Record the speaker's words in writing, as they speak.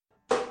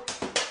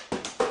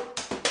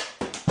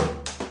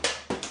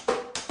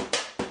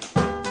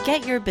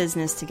Get your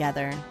business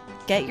together.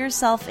 Get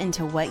yourself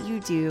into what you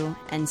do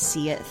and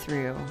see it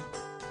through.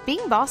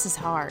 Being boss is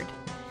hard.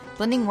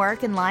 Blending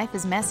work and life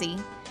is messy.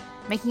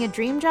 Making a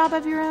dream job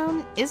of your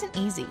own isn't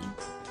easy.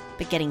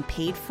 But getting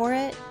paid for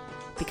it,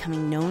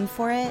 becoming known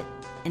for it,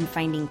 and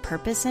finding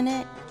purpose in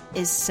it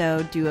is so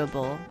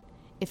doable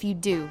if you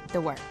do the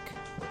work.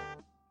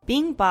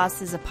 Being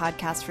Boss is a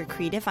podcast for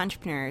creative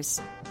entrepreneurs,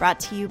 brought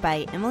to you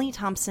by Emily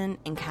Thompson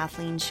and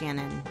Kathleen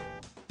Shannon.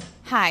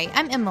 Hi,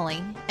 I'm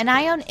Emily, and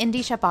I own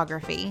Indie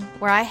Shopography,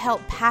 where I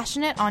help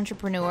passionate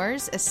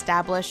entrepreneurs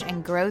establish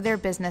and grow their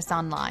business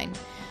online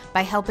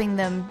by helping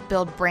them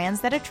build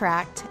brands that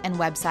attract and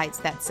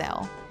websites that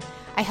sell.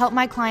 I help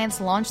my clients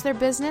launch their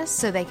business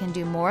so they can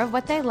do more of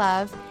what they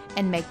love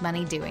and make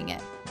money doing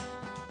it.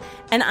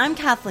 And I'm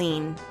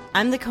Kathleen.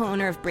 I'm the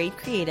co-owner of Braid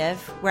Creative,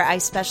 where I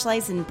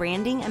specialize in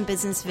branding and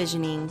business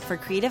visioning for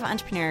creative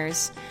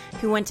entrepreneurs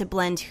who want to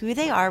blend who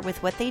they are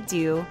with what they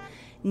do,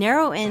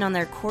 narrow in on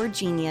their core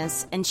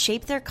genius, and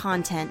shape their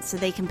content so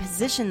they can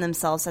position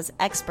themselves as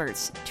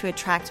experts to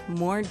attract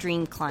more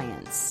dream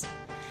clients.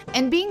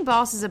 And Being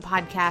Boss is a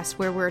podcast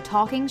where we're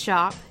talking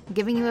shop,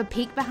 giving you a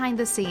peek behind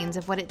the scenes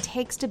of what it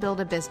takes to build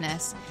a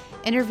business,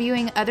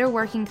 interviewing other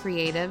working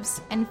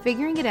creatives, and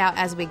figuring it out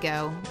as we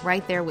go,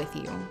 right there with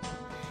you.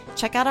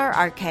 Check out our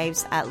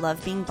archives at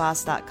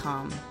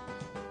lovebeingboss.com.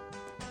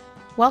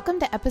 Welcome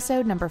to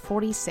episode number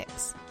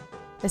 46.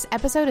 This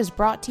episode is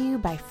brought to you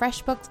by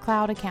FreshBooks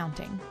Cloud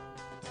Accounting.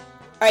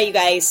 All right, you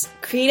guys,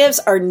 creatives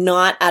are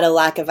not at a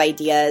lack of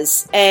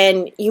ideas,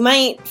 and you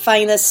might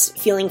find this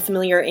feeling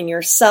familiar in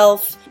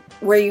yourself,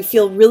 where you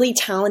feel really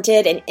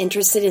talented and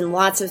interested in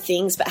lots of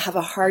things, but have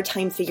a hard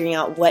time figuring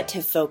out what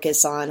to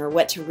focus on or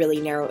what to really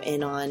narrow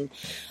in on.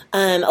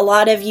 A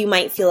lot of you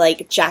might feel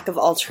like jack of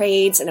all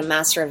trades and a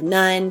master of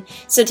none.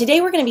 So today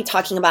we're going to be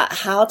talking about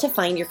how to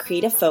find your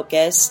creative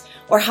focus,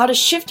 or how to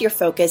shift your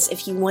focus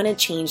if you want to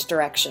change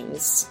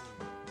directions.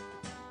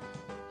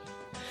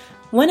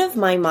 One of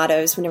my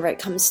mottos whenever it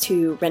comes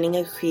to running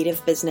a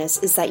creative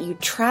business is that you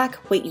track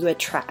what you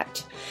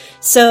attract.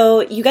 So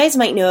you guys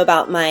might know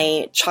about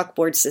my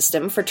chalkboard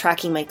system for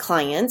tracking my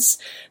clients,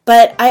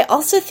 but I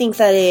also think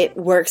that it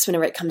works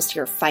whenever it comes to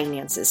your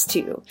finances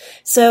too.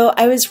 So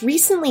I was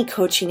recently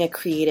coaching a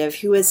creative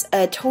who was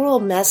a total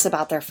mess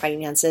about their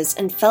finances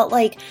and felt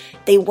like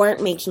they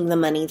weren't making the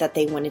money that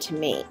they wanted to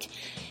make.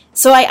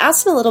 So I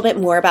asked them a little bit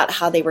more about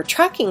how they were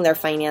tracking their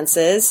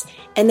finances,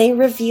 and they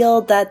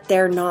revealed that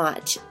they're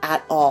not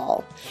at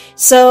all.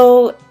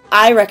 So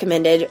I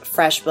recommended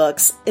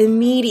FreshBooks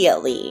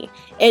immediately.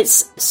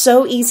 It's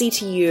so easy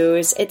to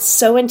use. It's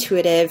so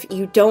intuitive.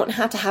 You don't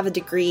have to have a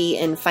degree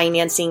in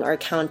financing or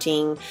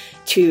accounting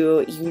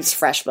to use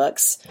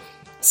FreshBooks.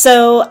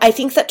 So I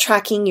think that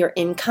tracking your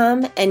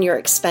income and your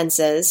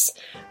expenses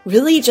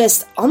really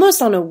just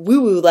almost on a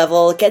woo-woo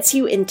level gets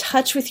you in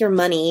touch with your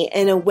money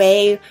in a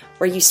way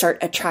where you start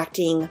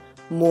attracting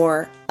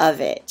more of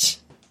it.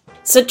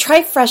 So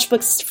try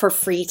FreshBooks for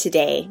free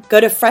today. Go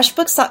to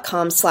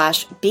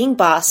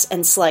freshbooks.com/beingboss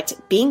and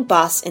select Being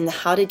Boss in the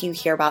How Did You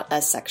Hear About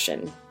Us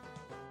section.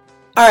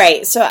 All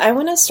right, so I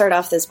want to start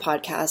off this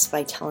podcast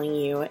by telling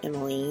you,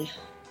 Emily,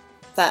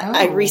 that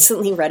I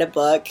recently read a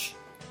book.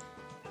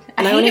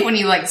 I hate it when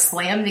you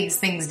slam these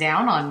things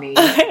down on me.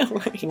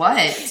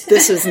 What?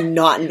 This was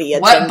not in the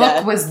agenda. What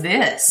book was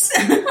this?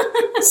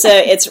 So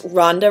it's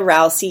Ronda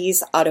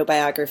Rousey's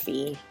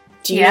autobiography.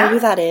 Do you know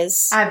who that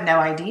is? I have no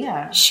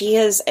idea. She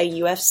is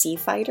a UFC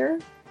fighter.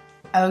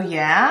 Oh,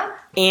 yeah?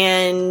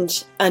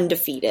 And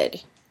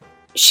undefeated.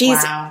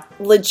 She's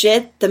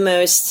legit the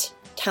most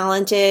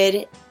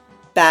talented,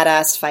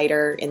 badass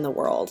fighter in the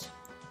world.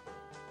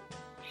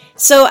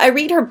 So I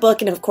read her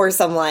book, and of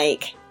course I'm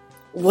like,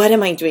 what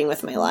am I doing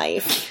with my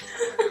life?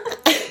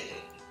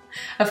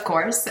 Of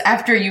course.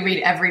 After you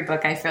read every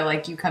book, I feel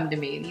like you come to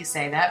me and you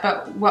say that.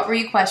 But what were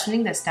you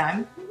questioning this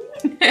time?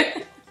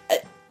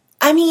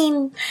 I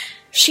mean,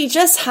 she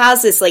just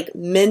has this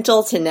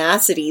mental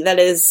tenacity that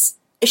is,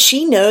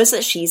 she knows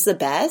that she's the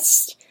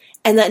best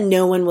and that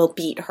no one will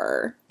beat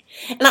her.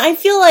 And I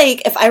feel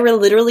like if I were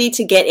literally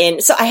to get in,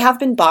 so I have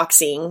been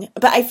boxing,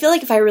 but I feel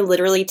like if I were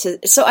literally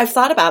to, so I've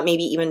thought about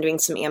maybe even doing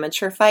some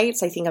amateur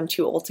fights. I think I'm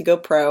too old to go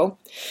pro.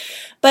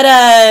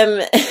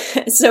 But,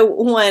 so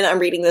one, I'm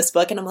reading this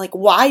book and I'm like,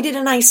 why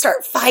didn't I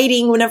start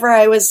fighting whenever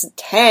I was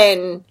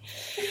 10?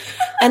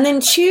 And then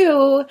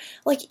two,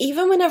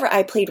 even whenever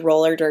I played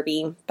roller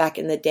derby back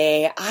in the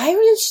day, I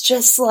was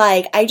just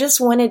I just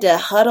wanted to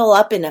huddle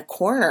up in a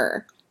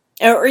corner.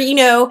 Or,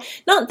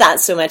 not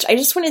that so much. I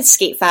just wanted to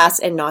skate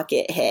fast and not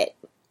get hit.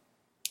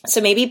 So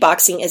maybe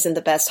boxing isn't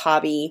the best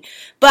hobby,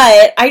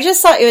 but I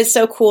just thought it was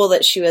so cool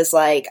that she was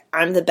like,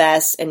 I'm the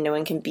best and no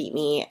one can beat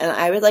me. And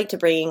I would like to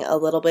bring a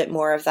little bit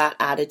more of that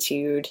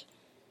attitude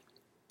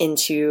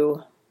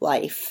into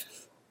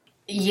life.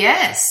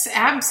 Yes,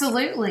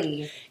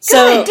 absolutely.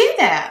 So do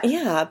that.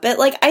 Yeah, but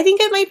I think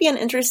it might be an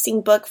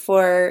interesting book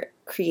for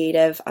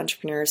creative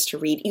entrepreneurs to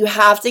read. You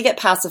have to get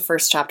past the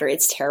first chapter.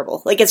 It's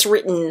terrible. It's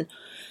written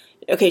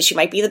okay, she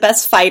might be the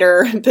best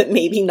fighter, but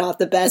maybe not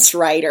the best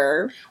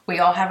writer. We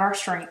all have our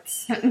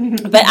strengths.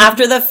 But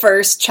after the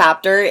first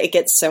chapter, it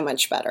gets so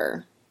much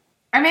better.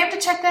 I may have to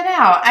check that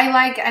out. I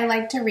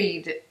like to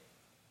read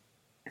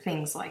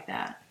things like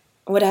that.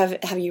 What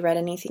have you read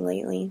anything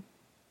lately?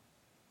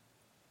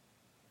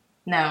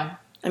 No.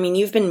 I mean,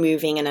 you've been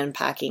moving and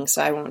unpacking,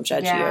 so I won't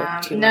judge you too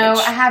much. No,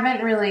 I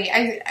haven't really.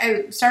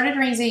 I started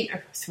reading.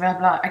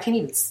 I can't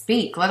even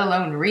speak, let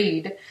alone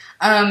read.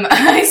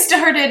 I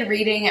started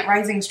reading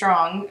Rising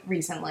Strong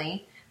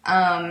recently, but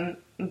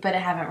I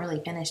haven't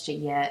really finished it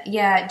yet.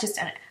 Yeah,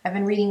 I've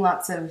been reading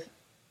lots of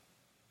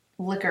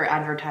liquor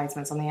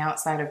advertisements on the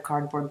outside of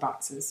cardboard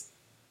boxes.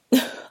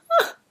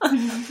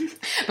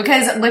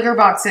 Because liquor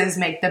boxes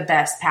make the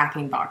best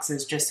packing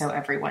boxes, just so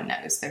everyone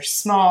knows. They're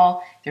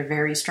small, they're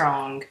very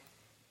strong,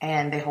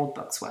 and they hold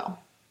books well.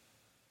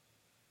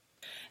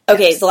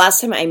 Okay, the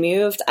last time I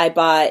moved, I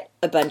bought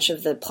a bunch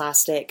of the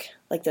plastic,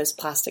 like those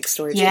plastic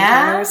storage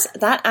containers.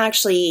 That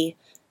actually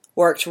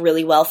worked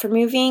really well for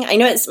moving. I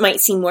know it might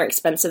seem more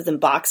expensive than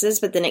boxes,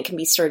 but then it can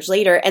be stored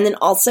later. And then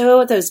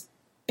also those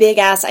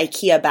big-ass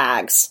IKEA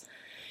bags.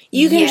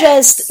 You can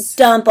just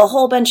dump a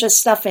whole bunch of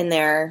stuff in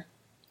there.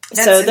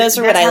 So those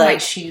are what I like.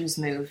 That's how my shoes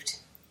moved.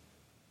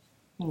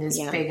 In those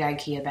big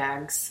IKEA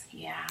bags.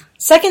 Yeah.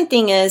 Second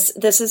thing is,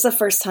 this is the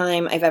first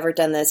time I've ever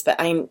done this, but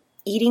I'm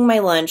eating my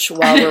lunch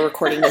while we're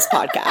recording this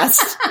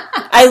podcast.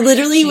 I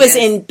literally was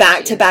in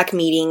back-to-back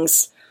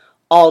meetings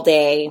all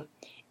day.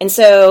 And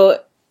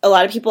so a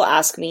lot of people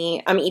ask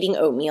me, I'm eating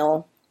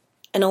oatmeal,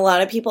 and a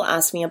lot of people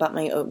ask me about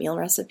my oatmeal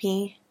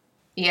recipe.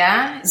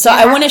 Yeah? So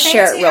I want to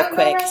share it real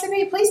quick.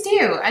 Recipe? Please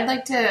do. I'd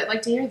like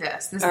to hear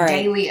this. This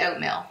daily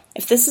oatmeal.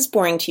 If this is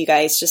boring to you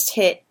guys, just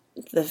hit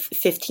the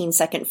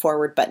 15-second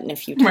forward button a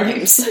few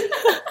times.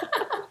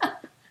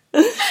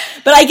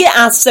 But I get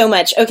asked so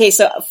much. Okay,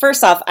 so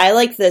first off, I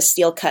like the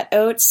steel cut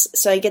oats.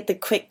 So I get the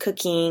quick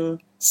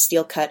cooking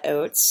steel cut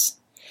oats.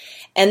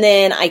 And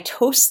then I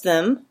toast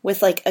them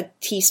with like a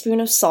teaspoon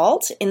of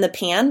salt in the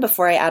pan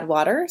before I add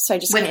water. So I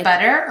just with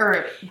butter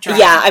or dry?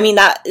 Yeah, I mean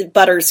that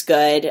butter's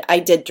good. I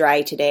did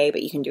dry today,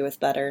 but you can do with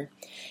butter.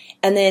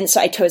 And then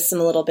so I toast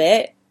them a little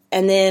bit,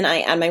 and then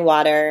I add my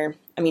water.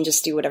 I mean,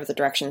 just do whatever the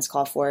directions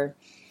call for.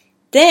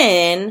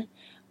 Then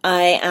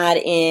I add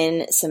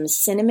in some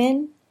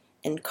cinnamon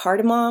and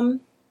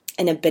cardamom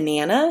and a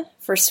banana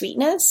for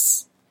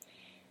sweetness.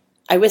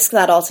 I whisk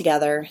that all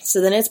together.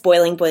 So then it's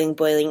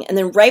boiling. And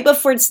then right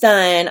before it's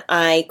done,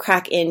 I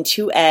crack in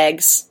 2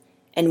 eggs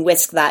and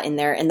whisk that in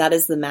there. And that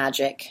is the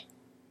magic.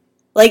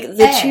 Like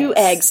the 2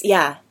 eggs,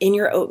 in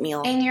your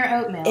oatmeal.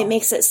 It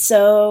makes it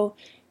so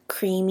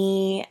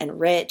creamy and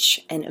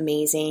rich and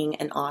amazing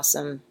and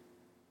awesome.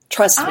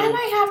 Trust me. I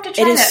might have to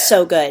try it. It is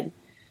so good.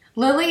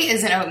 Lily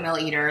is an oatmeal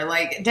eater.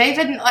 Like,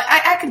 David,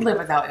 I could live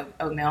without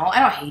oatmeal. I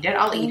don't hate it.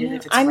 I'll eat it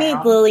if it's I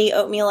made Lily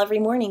oatmeal every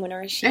morning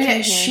whenever she came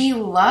here. She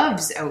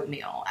loves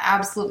oatmeal.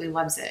 Absolutely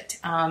loves it.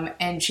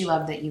 And she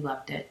loved that you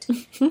loved it.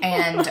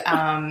 And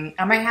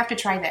I might have to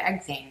try the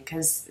egg thing,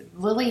 because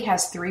Lily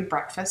has 3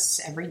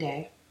 breakfasts every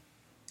day.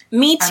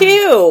 Me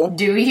too.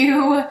 Do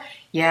you?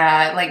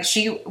 Yeah. Like,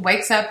 she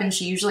wakes up and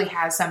she usually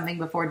has something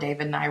before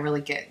David and I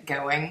really get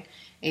going.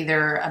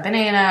 Either a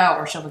banana,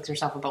 or she'll make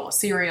herself a bowl of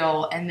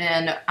cereal, and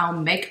then I'll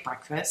make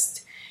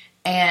breakfast.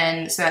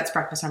 And so that's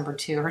breakfast number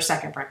 2, her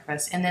second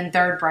breakfast. And then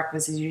third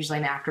breakfast is usually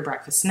an after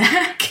breakfast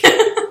snack.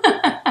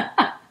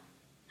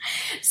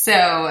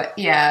 So,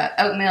 yeah,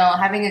 oatmeal,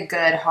 having a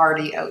good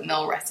hearty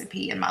oatmeal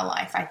recipe in my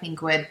life, I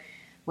think would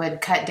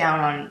cut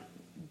down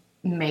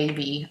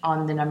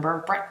on the number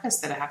of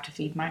breakfasts that I have to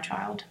feed my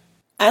child.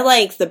 I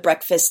like the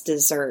breakfast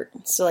dessert.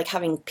 So like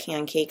having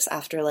pancakes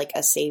after like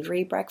a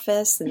savory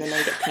breakfast, and then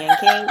I get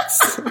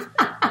pancakes.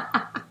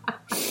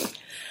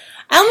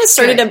 I almost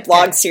started a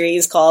blog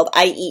series called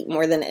I Eat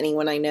More Than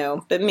Anyone I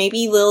Know, but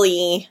maybe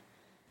Lily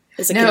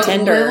is a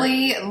contender.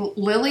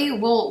 Lily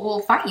will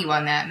fight you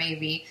on that,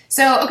 maybe.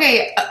 So,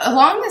 okay,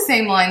 along the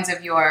same lines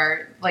of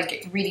your,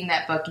 like, reading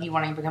that book and you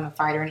wanting to become a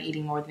fighter and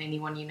eating more than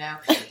anyone you know,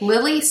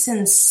 Lily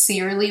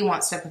sincerely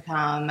wants to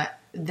become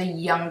the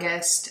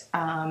youngest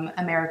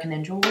American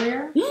Ninja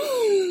Warrior.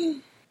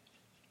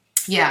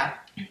 Yeah.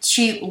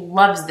 She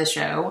loves the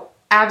show.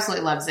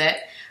 Absolutely loves it.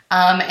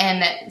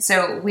 And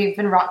so we've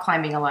been rock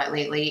climbing a lot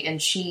lately,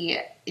 and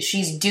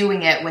she's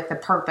doing it with the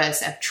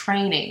purpose of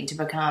training to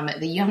become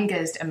the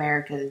youngest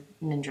American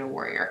Ninja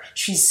Warrior.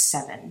 She's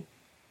 7.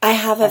 I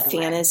have a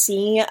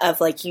fantasy of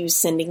like you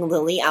sending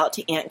Lily out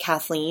to Aunt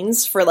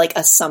Kathleen's for like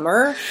a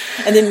summer,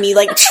 and then me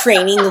like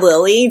training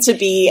Lily to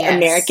be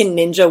American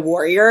Ninja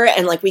Warrior,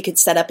 and like we could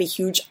set up a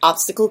huge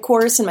obstacle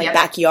course in my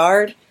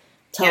backyard.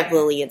 Tell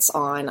Lily it's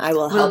on. I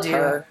will help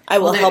her. I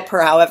will help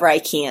her however I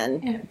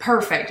can. Yeah,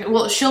 perfect.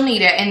 Well, she'll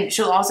need it, and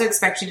she'll also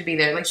expect you to be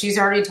there. Like, she's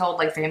already told,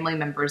 like, family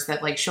members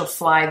that, like, she'll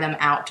fly them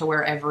out to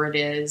wherever it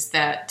is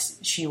that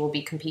she will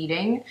be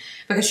competing,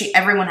 because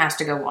everyone has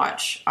to go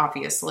watch,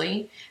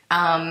 obviously.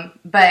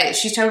 But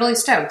she's totally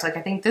stoked. Like,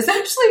 I think this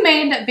actually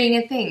may end up being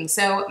a thing.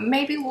 So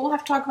maybe we'll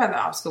have to talk about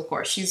the obstacle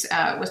course. She's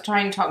was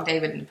trying to talk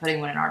David into putting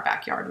one in our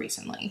backyard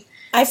recently.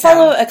 I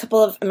follow a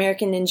couple of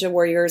American Ninja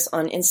Warriors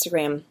on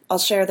Instagram. I'll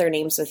share their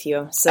names with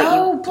you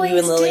so that you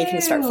and Lily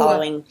can start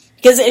following.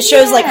 Because it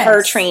shows like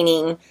her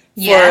training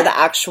for the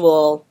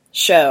actual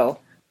show.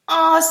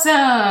 Awesome.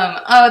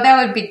 Oh,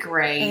 that would be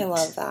great. I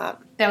love that.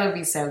 That would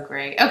be so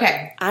great.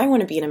 Okay. I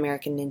want to be an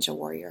American Ninja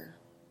Warrior.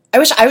 I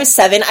wish I was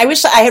 7. I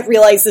wish I had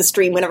realized this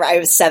dream whenever I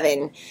was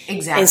 7.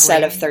 Exactly.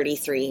 Instead of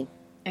 33.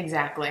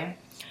 Exactly.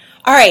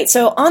 All right.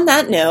 So on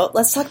that note,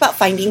 let's talk about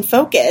finding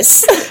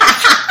focus.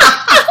 I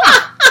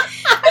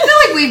feel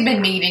like we've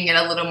been needing it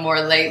a little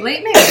more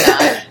lately. Maybe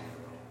not.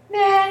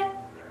 Nah.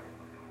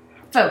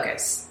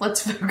 Focus.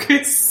 Let's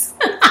focus.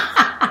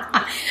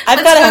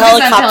 I've got a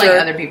helicopter.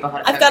 Other people how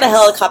to I've got a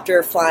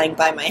helicopter flying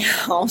by my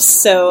house,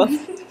 so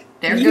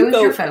there goes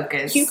your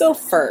focus. You go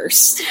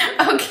first.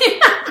 Okay.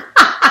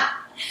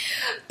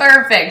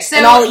 Perfect. So,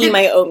 and I'll eat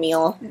my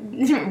oatmeal.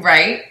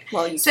 Right.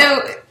 Well, you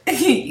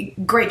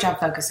great job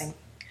focusing.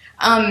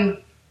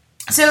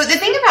 So the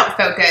thing about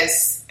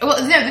focus,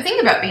 the thing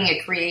about being a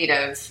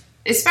creative,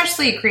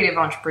 especially a creative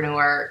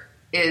entrepreneur,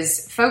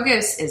 is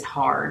focus is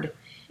hard.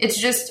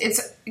 It's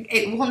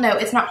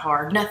not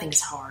hard.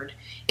 Nothing's hard.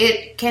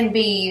 It can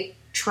be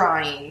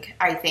trying,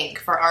 I think,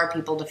 for our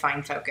people to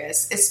find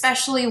focus,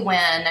 especially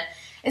when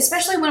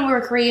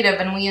we're creative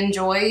and we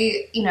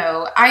enjoy,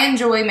 I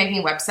enjoy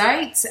making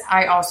websites.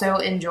 I also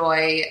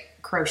enjoy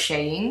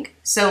crocheting.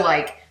 So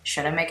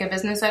should I make a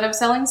business out of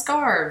selling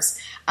scarves?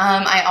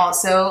 I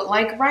also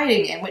like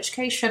writing, in which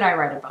case should I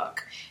write a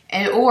book?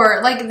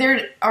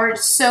 There are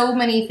so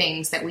many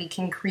things that we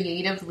can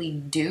creatively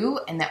do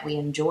and that we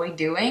enjoy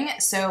doing.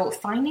 So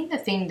finding the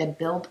thing to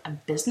build a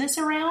business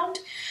around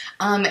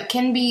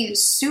can be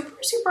super,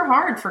 super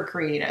hard for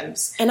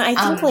creatives. And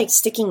I think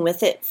sticking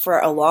with it for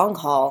a long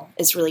haul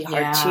is really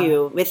hard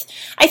too.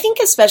 I think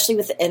especially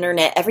with the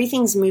internet,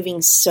 everything's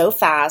moving so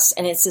fast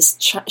and it's this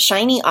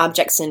shiny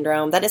object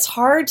syndrome that it's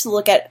hard to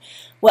look at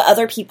what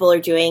other people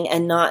are doing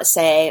and not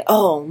say,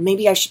 oh,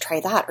 maybe I should try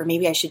that or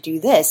maybe I should do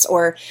this.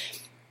 Or,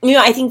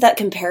 I think that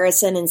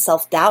comparison and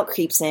self-doubt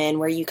creeps in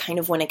where you kind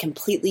of want to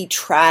completely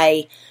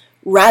try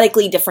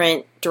radically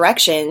different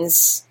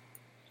directions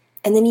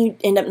and then you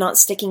end up not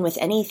sticking with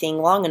anything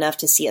long enough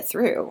to see it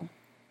through.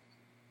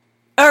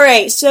 All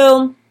right,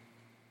 so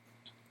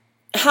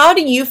how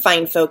do you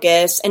find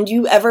focus and do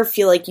you ever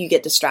feel like you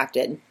get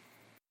distracted?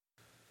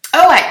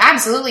 Oh, I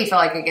absolutely feel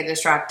like I get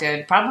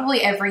distracted.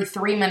 Probably every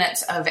 3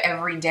 minutes of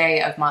every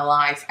day of my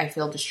life, I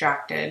feel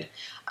distracted.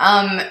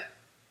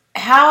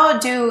 How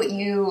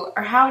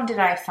did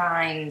I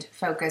find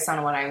focus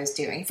on what I was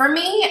doing? For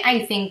me,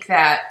 I think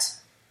that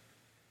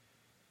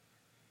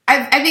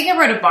I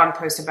wrote a blog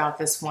post about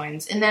this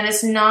once, and that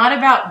it's not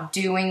about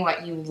doing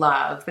what you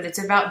love, but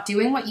it's about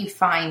doing what you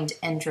find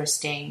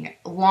interesting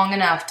long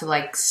enough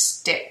to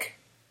stick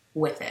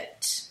with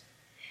it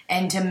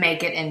and to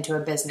make it into a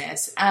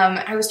business.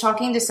 I was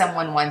talking to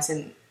someone once,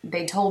 and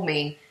they told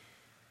me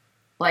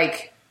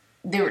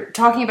they were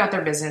talking about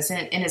their business,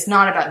 and it's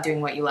not about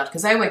doing what you love.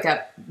 Because I wake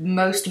up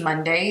most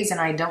Mondays,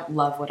 and I don't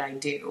love what I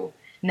do.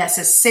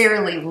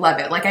 Necessarily love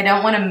it. I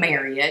don't want to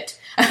marry it.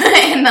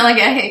 And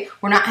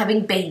we're not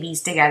having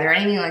babies together or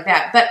anything like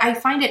that. But I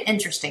find it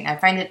interesting. I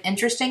find it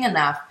interesting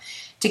enough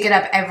to get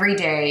up every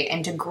day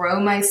and to grow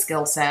my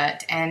skill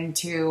set and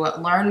to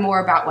learn more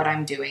about what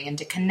I'm doing and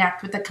to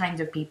connect with the kinds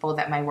of people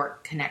that my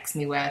work connects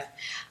me with.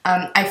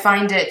 I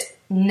find it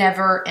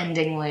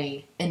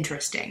never-endingly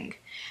interesting.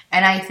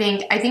 And I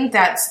think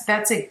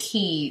that's a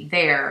key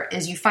there,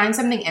 is you find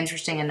something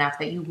interesting enough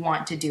that you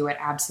want to do it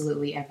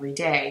absolutely every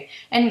day.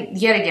 And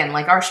yet again,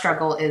 our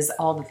struggle is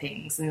all the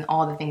things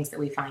that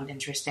we find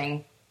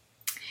interesting.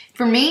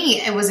 For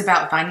me, it was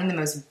about finding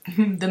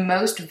the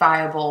most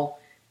viable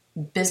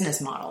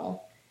business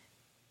model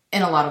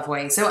in a lot of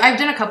ways. So I've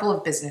done a couple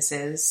of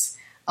businesses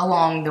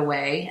along the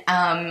way.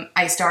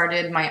 I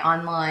started my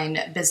online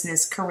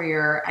business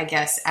career, I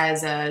guess,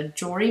 as a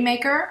jewelry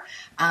maker.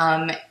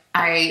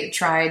 I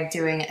tried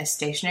doing a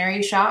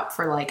stationery shop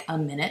for a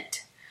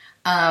minute.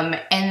 And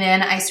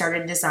then I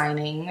started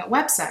designing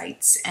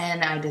websites,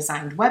 and I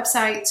designed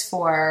websites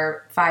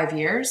for 5.5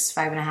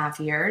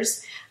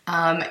 years.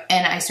 And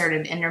I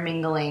started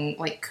intermingling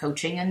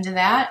coaching into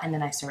that. And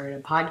then I started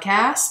a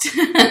podcast.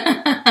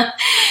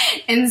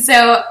 And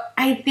so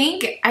I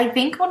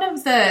think one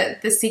of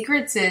the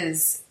secrets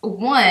is,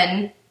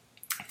 one,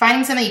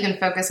 finding something you can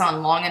focus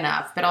on long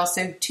enough, but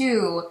also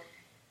two,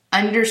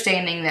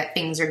 understanding that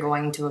things are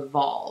going to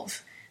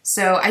evolve.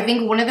 So I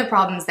think one of the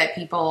problems that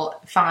people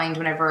find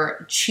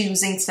whenever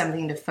choosing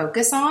something to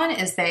focus on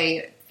is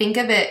they think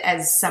of it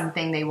as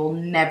something they will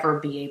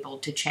never be able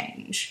to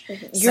change.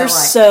 You're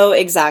so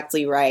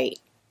exactly right.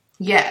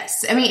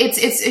 Yes. I mean, it's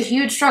a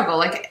huge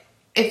struggle.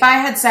 If I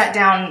had sat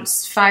down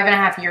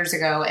 5.5 years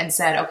ago and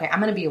said, okay, I'm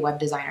going to be a web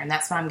designer and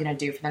that's what I'm going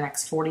to do for the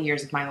next 40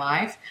 years of my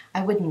life,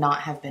 I would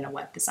not have been a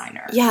web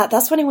designer. Yeah,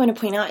 that's what I want to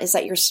point out, is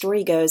that your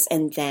story goes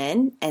and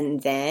then,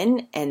 and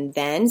then, and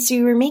then. So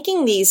you were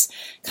making these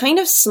kind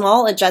of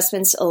small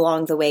adjustments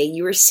along the way.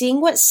 You were seeing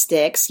what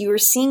sticks. You were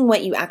seeing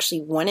what you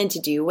actually wanted to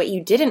do, what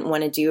you didn't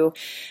want to do.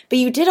 But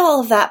you did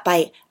all of that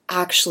by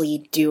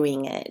actually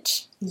doing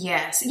it.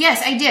 Yes,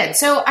 I did.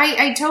 So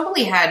I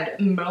totally had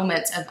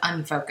moments of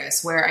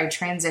unfocus where I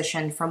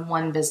transitioned from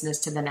one business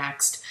to the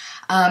next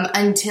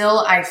until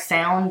I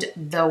found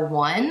the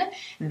one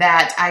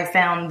that I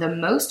found the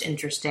most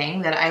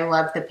interesting, that I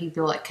loved the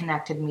people it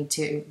connected me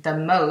to the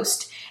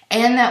most,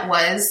 and that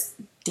was,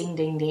 ding,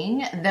 ding,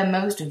 ding, the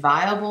most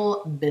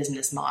viable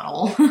business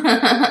model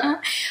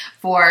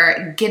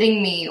for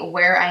getting me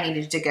where I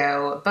needed to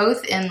go,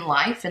 both in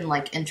life and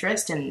like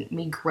interest and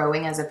me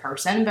growing as a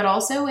person, but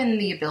also in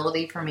the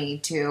ability for me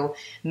to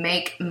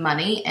make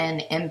money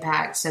and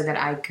impact so that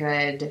I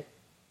could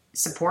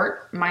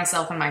support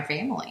myself and my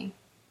family.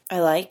 I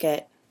like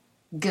it.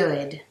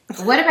 Good.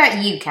 What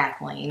about you,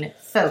 Kathleen?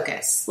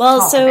 Focus.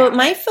 Well, Talk so about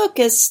my it.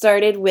 focus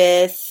started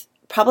with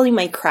probably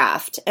my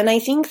craft. And I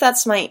think that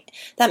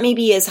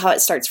maybe is how it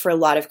starts for a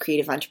lot of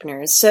creative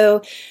entrepreneurs.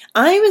 So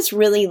I was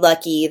really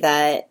lucky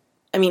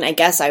I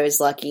guess I was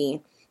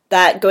lucky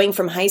that going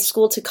from high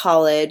school to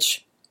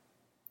college,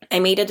 I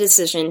made a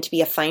decision to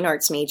be a fine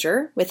arts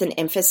major with an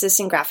emphasis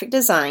in graphic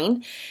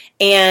design,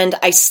 and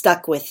I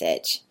stuck with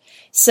it.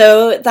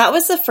 So that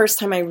was the first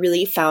time I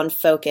really found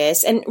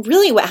focus. And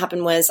really what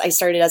happened was I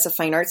started as a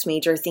fine arts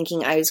major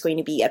thinking I was going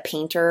to be a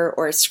painter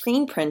or a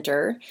screen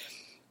printer.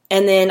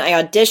 And then I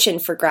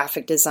auditioned for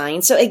graphic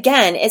design. So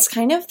again, it's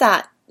kind of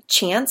that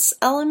chance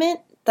element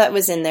that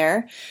was in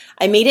there.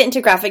 I made it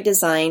into graphic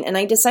design and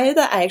I decided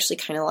that I actually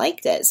kind of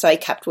liked it. So I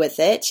kept with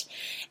it.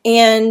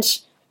 And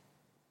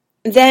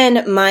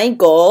then my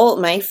goal,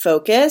 my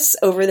focus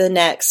over the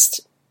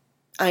next,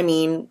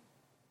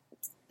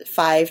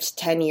 5 to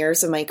 10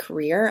 years of my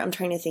career, I'm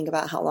trying to think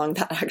about how long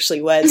that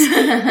actually was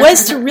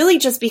to really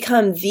just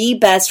become the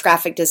best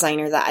graphic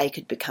designer that I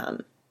could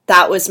become.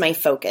 That was my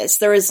focus.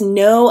 There was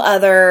no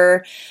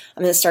other,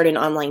 I'm going to start an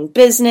online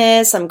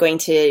business. I'm going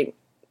to,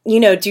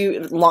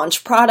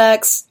 launch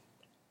products.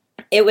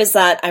 It was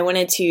that I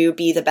wanted to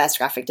be the best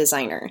graphic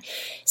designer.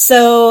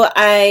 So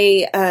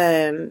I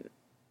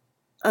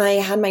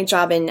had my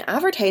job in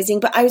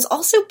advertising, but I was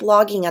also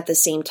blogging at the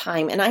same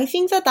time. And I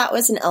think that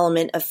was an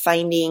element of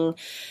finding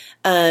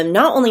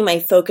not only my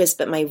focus,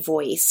 but my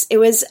voice. It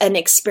was an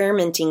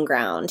experimenting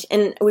ground.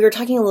 And we were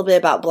talking a little bit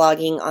about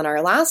blogging on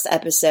our last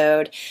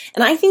episode.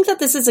 And I think that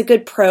this is a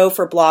good pro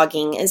for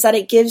blogging, is that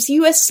it gives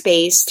you a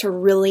space to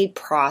really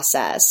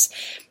process.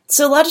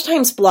 So a lot of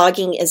times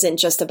blogging isn't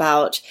just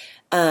about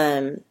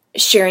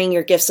sharing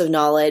your gifts of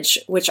knowledge,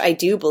 which I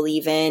do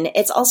believe in.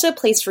 It's also a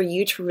place for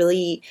you to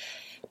really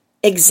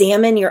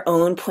examine your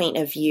own point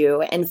of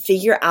view and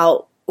figure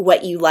out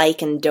what you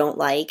like and don't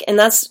like. And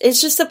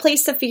it's just a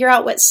place to figure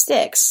out what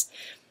sticks.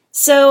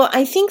 So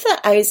I think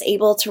that I was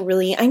able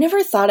to I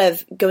never thought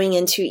of going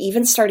into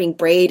even starting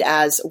Braid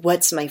as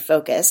what's my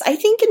focus. I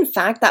think in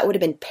fact that would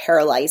have been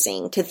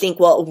paralyzing to think,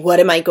 well, what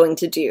am I going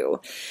to do?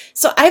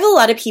 So I have a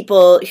lot of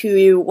people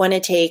who want to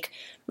take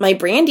my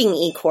branding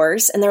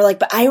e-course and they're like,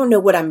 but I don't know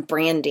what I'm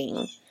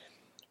branding.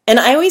 And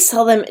I always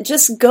tell them,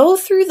 just go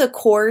through the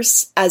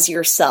course as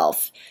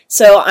yourself.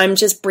 So I'm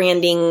just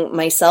branding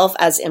myself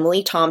as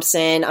Emily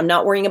Thompson. I'm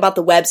not worrying about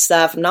the web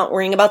stuff. I'm not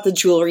worrying about the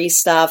jewelry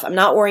stuff. I'm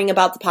not worrying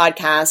about the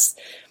podcast.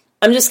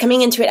 I'm just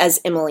coming into it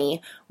as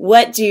Emily.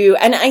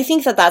 And I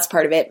think that that's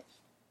part of it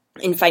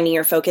in finding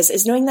your focus,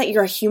 is knowing that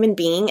you're a human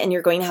being and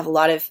you're going to have a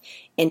lot of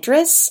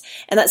interests,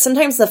 and that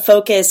sometimes the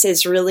focus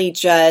is really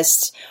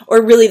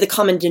the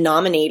common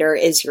denominator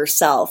is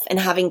yourself, and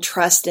having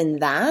trust in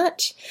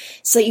that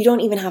so that you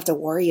don't even have to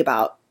worry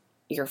about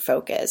your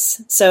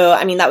focus. So,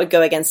 that would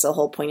go against the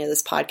whole point of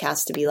this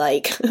podcast to be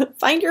like,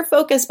 find your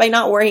focus by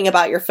not worrying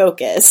about your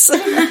focus. So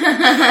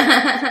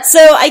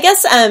I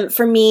guess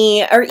for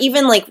me, or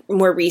even like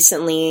more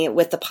recently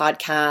with the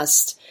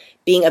podcast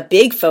being a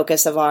big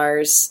focus of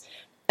ours,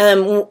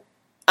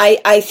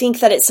 I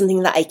think that it's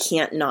something that I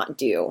can't not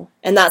do.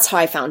 And that's how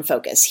I found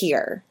focus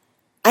here.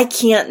 I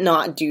can't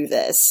not do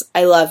this.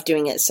 I love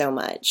doing it so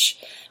much.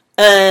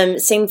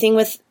 Same thing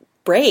with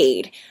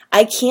Braid.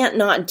 I can't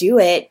not do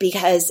it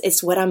because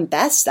it's what I'm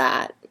best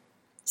at.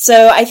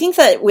 So I think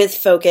that with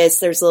focus,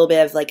 there's a little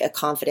bit of like a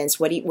confidence.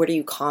 What are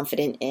you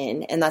confident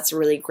in? And that's a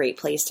really great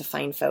place to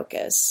find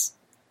focus.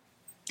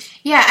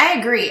 Yeah, I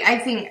agree. I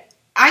think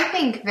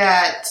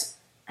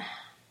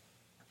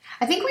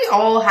we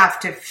all have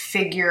to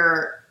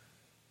figure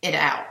it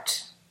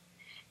out.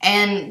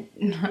 And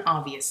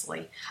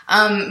obviously,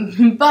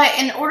 but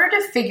in order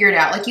to figure it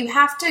out, like you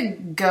have to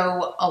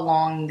go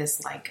along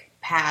this like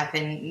path,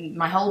 and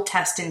my whole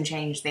test and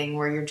change thing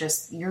where you're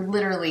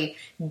literally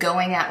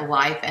going at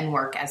life and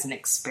work as an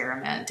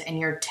experiment, and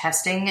you're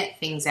testing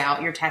things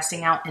out. You're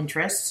testing out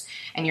interests,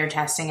 and you're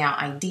testing out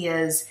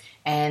ideas,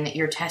 and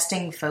you're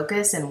testing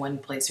focus in one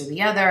place or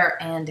the other.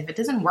 And if it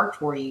doesn't work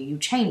for you, you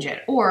change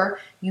it or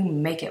you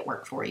make it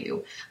work for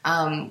you,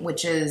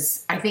 which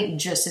is, I think,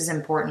 just as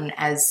important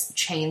as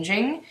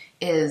changing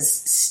is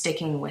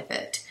sticking with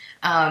it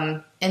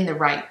in the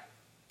right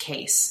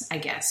case, I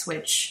guess,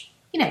 which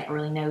you never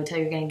really know until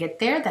you're going to get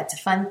there. That's a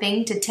fun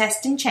thing to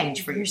test and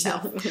change for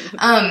yourself.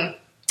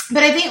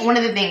 But I think one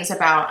of the things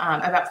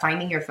about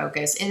finding your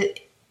focus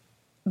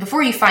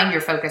before you find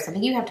your focus, I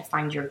think you have to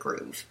find your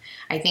groove.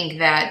 I think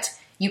that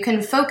you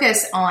can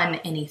focus on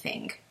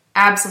anything,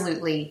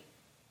 absolutely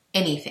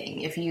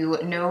anything. If you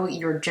know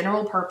your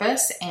general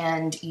purpose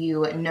and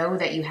you know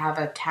that you have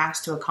a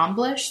task to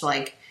accomplish,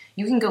 like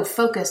you can go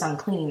focus on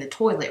cleaning the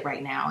toilet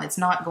right now. It's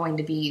not going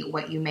to be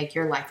what you make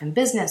your life and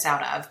business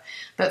out of,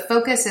 but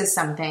focus is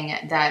something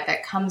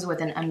that comes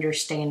with an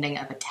understanding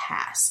of a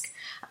task.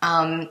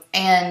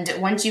 And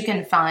once you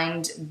can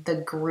find the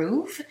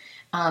groove,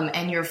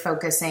 and you're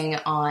focusing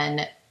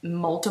on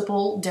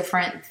multiple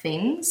different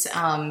things,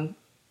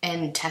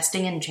 and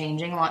testing and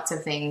changing lots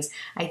of things,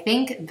 I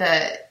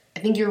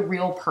think your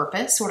real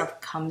purpose sort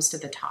of comes to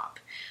the top.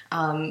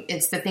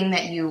 It's the thing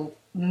that you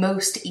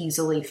most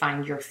easily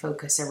find your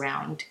focus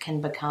around can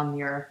become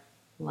your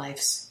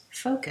life's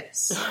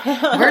focus.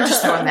 We're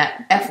just throwing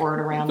that F word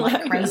around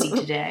like crazy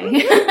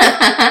today.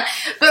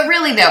 But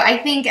really though, I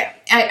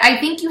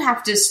think you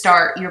have to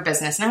start your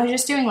business. And I was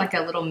just doing like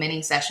a little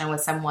mini session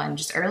with someone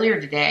just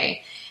earlier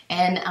today.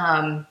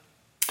 And,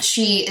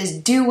 she is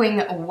doing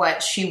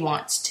what she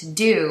wants to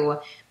do,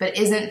 but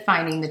isn't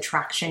finding the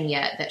traction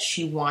yet that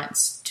she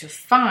wants to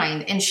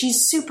find. And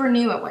she's super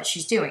new at what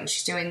she's doing.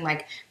 She's doing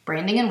like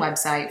branding and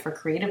website for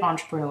creative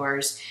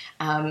entrepreneurs,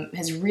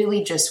 has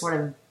really just sort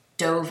of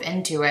dove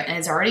into it and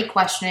is already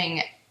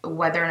questioning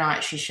whether or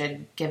not she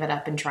should give it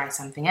up and try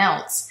something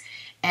else.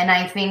 And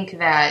I think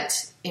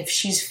that if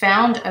she's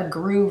found a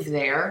groove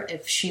there,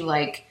 if she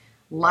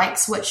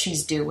likes what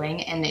she's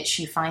doing and that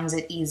she finds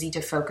it easy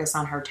to focus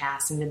on her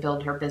tasks and to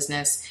build her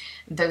business,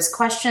 those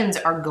questions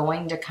are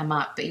going to come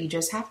up, but you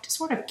just have to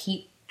sort of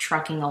keep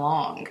trucking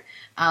along.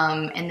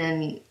 And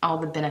then all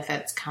the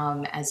benefits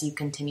come as you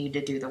continue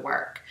to do the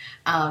work.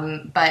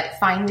 But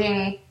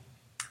finding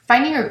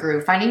your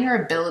groove, finding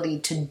your ability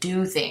to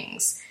do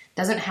things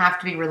doesn't have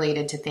to be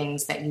related to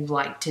things that you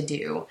like to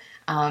do.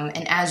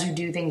 And as you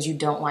do things you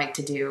don't like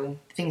to do,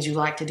 things you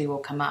like to do will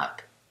come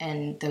up.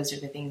 And those are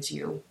the things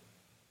you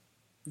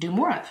do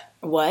more of.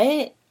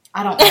 What?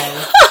 I don't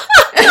know.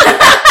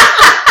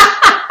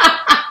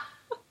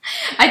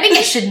 I think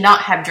I should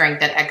not have drank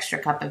that extra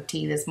cup of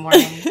tea this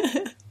morning.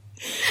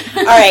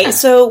 All right.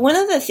 So one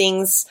of the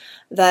things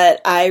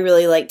that I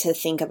really like to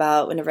think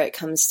about whenever it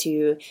comes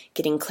to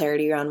getting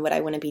clarity around what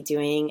I want to be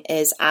doing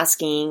is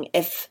asking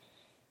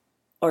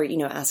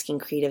asking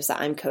creatives that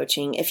I'm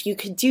coaching, if you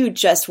could do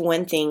just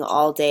one thing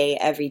all day,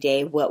 every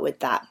day, what would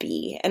that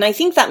be? And I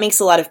think that makes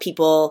a lot of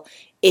people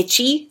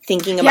itchy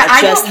thinking about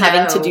just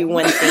having to do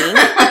one thing.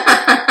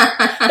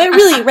 But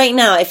really, right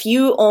now, if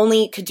you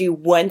only could do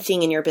one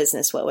thing in your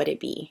business, what would it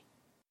be?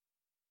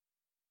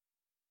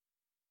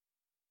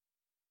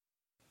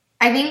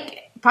 I think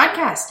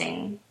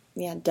podcasting.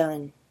 Yeah,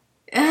 done.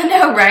 I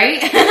know,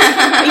 right?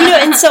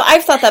 And so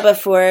I've thought that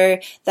before,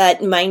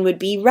 that mine would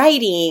be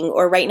writing,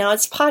 or right now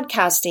it's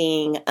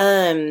podcasting.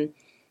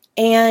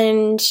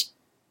 And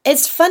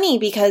it's funny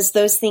because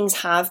those things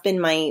have been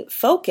my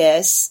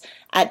focus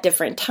at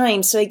different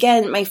times. So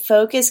again, my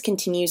focus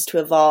continues to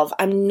evolve.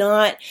 I'm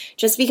not,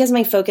 just because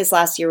my focus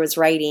last year was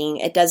writing,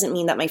 it doesn't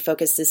mean that my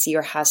focus this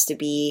year has to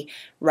be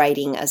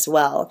writing as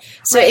well.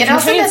 So right. It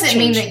also doesn't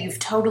mean that you've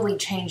totally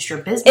changed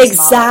your business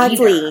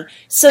model either.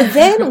 So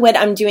then what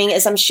I'm doing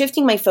is I'm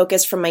shifting my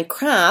focus from my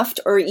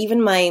craft or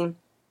even my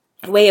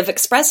way of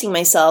expressing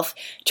myself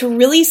to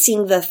really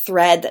seeing the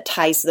thread that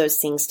ties those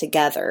things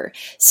together.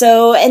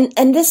 So,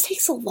 and this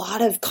takes a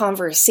lot of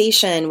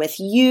conversation with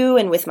you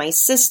and with my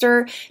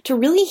sister to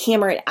really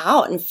hammer it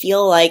out and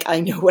feel like I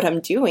know what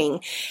I'm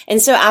doing.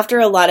 And so after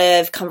a lot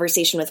of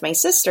conversation with my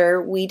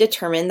sister, we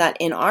determined that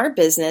in our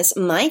business,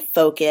 my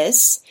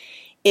focus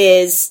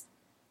is,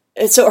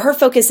 so her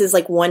focus is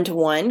like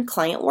one-to-one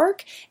client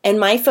work, and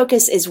my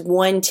focus is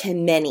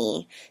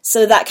one-to-many.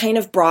 So that kind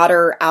of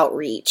broader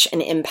outreach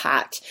and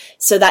impact.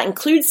 So that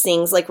includes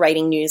things like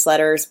writing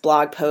newsletters,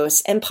 blog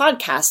posts, and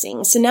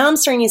podcasting. So now I'm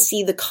starting to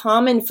see the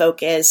common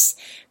focus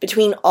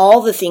between all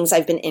the things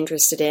I've been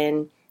interested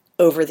in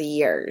over the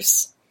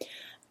years.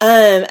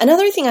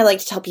 Another thing I like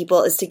to tell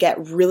people is to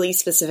get really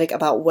specific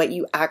about what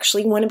you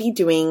actually want to be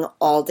doing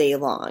all day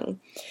long.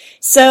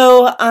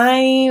 So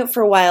I,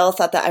 for a while,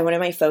 thought that I wanted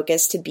my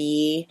focus to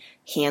be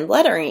hand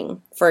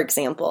lettering, for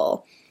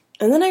example.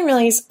 And then I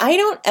realized I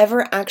don't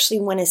ever actually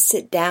want to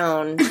sit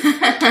down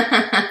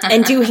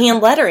and do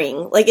hand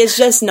lettering. Like, it's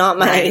just not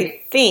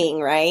my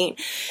thing, right?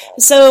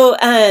 So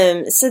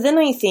then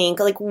I think,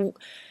 like,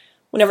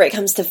 whenever it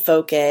comes to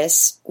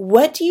focus,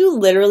 what do you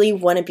literally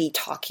want to be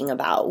talking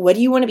about? What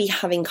do you want to be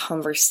having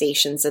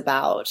conversations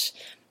about?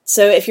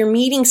 So if you're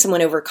meeting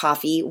someone over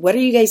coffee, what are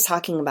you guys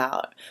talking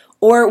about?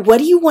 Or what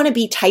do you want to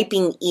be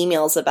typing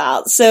emails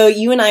about? So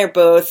you and I are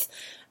both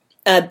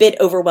a bit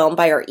overwhelmed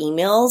by our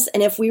emails.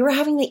 And if we were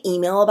having to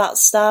email about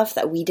stuff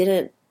that we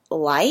didn't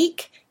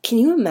like, can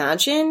you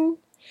imagine?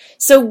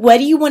 So what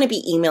do you want to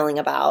be emailing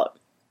about?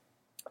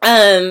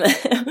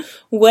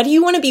 What do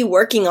you want to be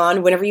working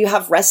on whenever you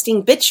have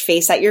resting bitch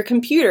face at your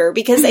computer?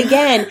 Because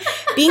again,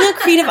 being a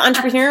creative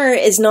entrepreneur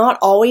is not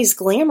always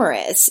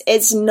glamorous.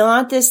 It's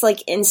not this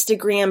like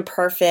Instagram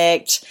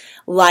perfect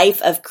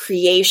life of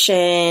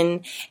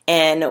creation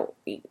and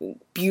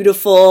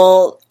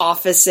beautiful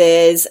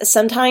offices.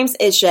 Sometimes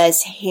it's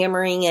just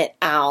hammering it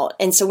out.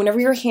 And so whenever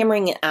you're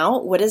hammering it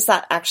out, what does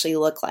that actually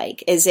look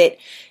like? Is it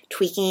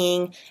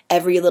tweaking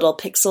every little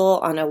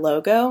pixel on a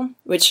logo,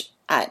 which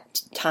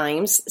at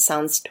times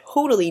sounds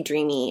totally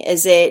dreamy?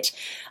 Is it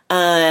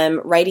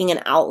writing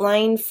an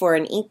outline for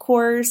an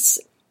e-course?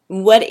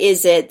 What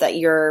is it that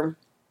you're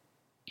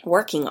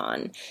working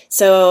on?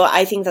 So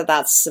I think that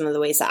that's some of the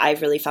ways that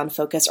I've really found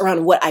focus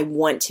around what I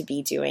want to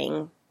be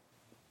doing.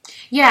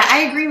 Yeah,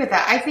 I agree with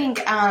that. I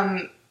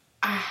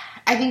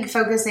think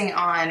focusing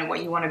on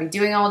what you want to be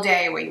doing all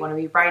day, what you want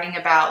to be writing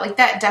about, like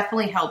that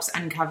definitely helps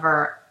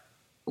uncover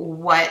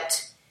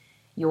what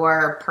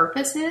your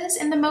purpose is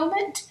in the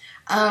moment.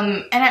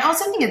 And I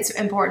also think it's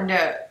important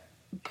to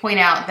point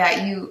out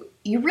that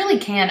you really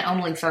can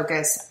only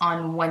focus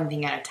on one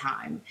thing at a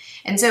time.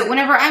 And so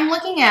whenever I'm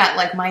looking at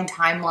like my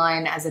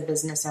timeline as a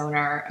business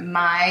owner,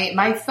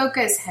 my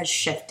focus has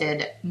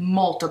shifted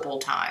multiple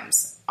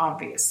times,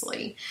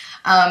 obviously.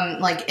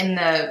 Like in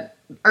the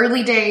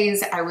early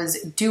days, I was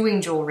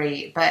doing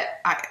jewelry, but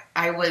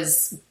I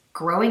was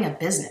growing a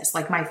business.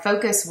 Like my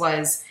focus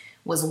was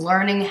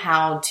learning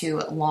how to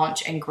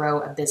launch and grow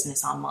a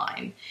business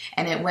online.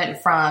 And it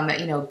went from,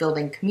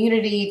 building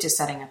community to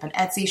setting up an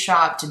Etsy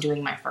shop to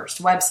doing my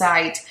first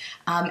website.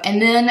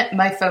 And then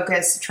my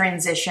focus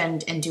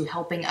transitioned into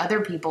helping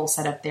other people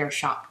set up their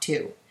shop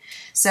too.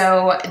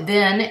 So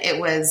then it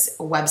was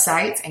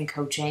websites and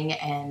coaching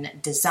and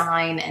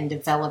design and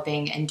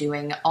developing and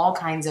doing all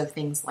kinds of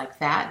things like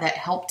that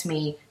helped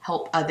me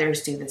help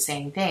others do the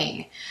same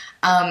thing.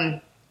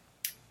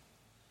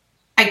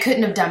 I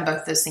couldn't have done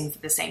both those things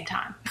at the same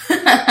time.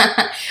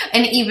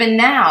 And even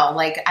now,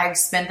 like I've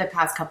spent the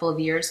past couple of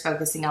years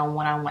focusing on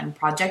one-on-one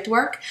project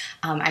work.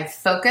 I've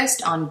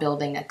focused on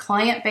building a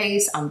client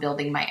base, on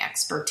building my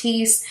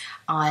expertise,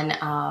 on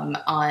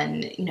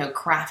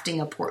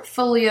crafting a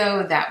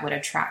portfolio that would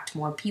attract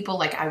more people.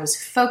 Like I was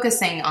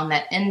focusing on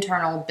that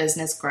internal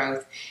business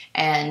growth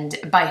and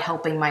by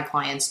helping my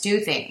clients do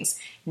things.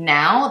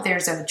 Now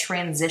there's a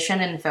transition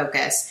in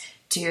focus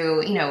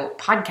to,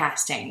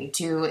 podcasting,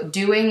 to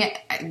doing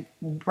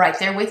right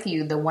there with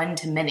you, the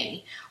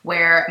one-to-many,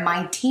 where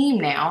my team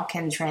now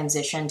can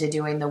transition to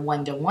doing the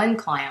one-to-one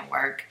client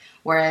work,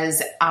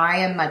 whereas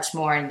I am much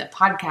more in the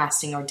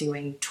podcasting or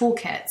doing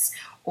toolkits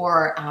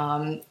or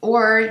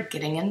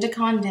getting into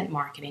content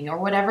marketing or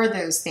whatever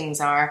those things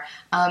are.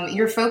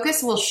 Your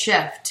focus will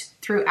shift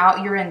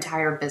throughout your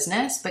entire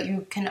business, but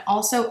you can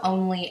also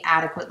only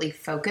adequately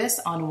focus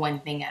on one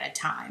thing at a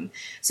time.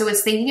 So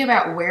it's thinking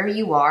about where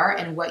you are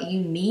and what you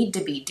need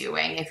to be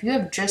doing. If you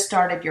have just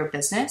started your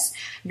business,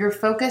 your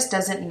focus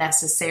doesn't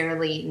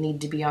necessarily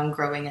need to be on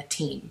growing a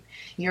team.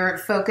 Your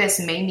focus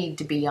may need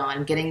to be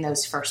on getting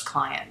those first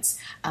clients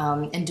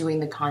and doing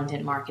the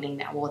content marketing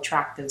that will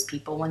attract those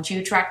people. Once you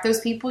attract those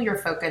people, your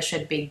focus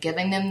should be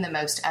giving them the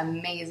most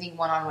amazing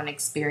one-on-one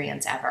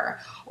experience ever.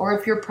 Or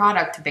if you're a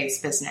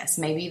product-based business,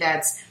 maybe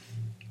that's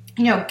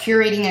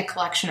curating a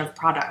collection of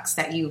products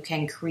that you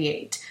can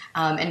create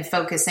and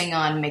focusing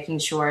on making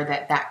sure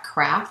that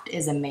craft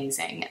is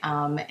amazing.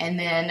 And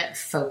then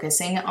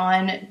focusing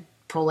on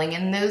pulling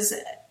in those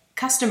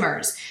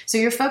customers. So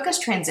your focus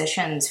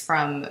transitions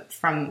from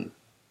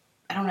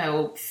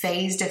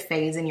phase to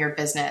phase in your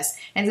business.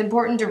 And it's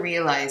important to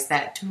realize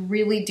that to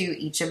really do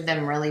each of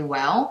them really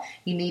well,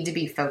 you need to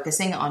be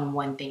focusing on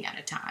one thing at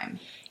a time.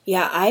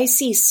 Yeah, I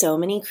see so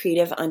many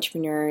creative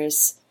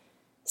entrepreneurs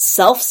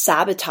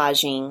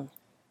self-sabotaging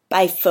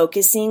by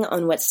focusing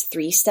on what's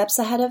 3 steps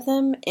ahead of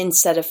them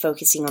instead of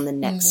focusing on the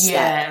next step.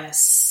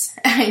 Yes.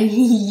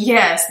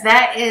 Yes,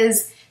 that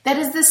is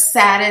the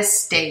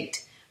saddest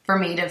state for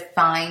me to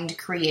find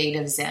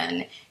creatives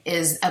in,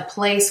 is a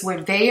place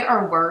where they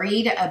are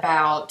worried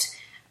about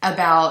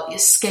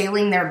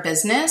scaling their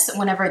business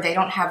whenever they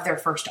don't have their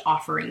first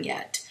offering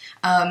yet.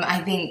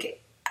 I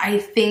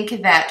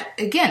think that,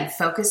 again,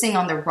 focusing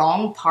on the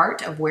wrong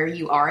part of where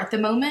you are at the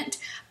moment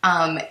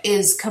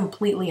is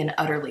completely and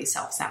utterly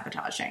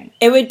self-sabotaging.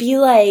 It would be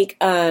like,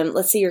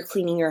 let's say you're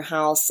cleaning your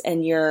house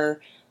and you're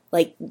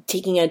like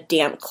taking a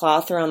damp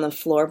cloth around the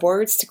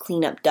floorboards to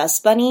clean up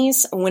dust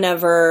bunnies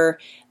whenever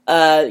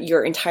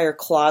your entire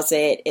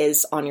closet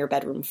is on your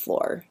bedroom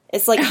floor.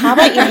 It's like, how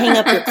about you hang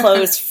up your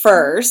clothes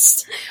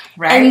first,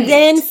 right, and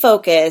then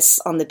focus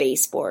on the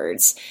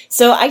baseboards?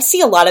 So I see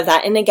a lot of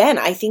that. And again,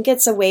 I think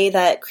it's a way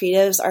that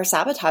creatives are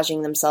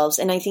sabotaging themselves.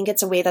 And I think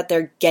it's a way that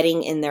they're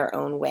getting in their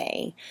own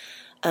way,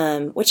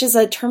 which is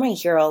a term I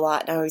hear a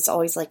lot. And I was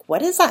always like, what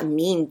does that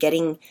mean,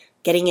 getting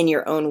in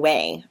your own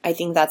way? I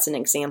think that's an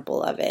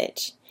example of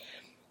it.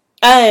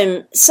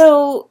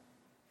 So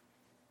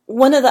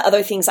one of the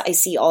other things I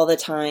see all the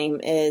time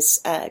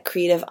is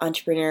creative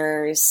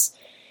entrepreneurs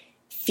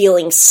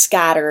feeling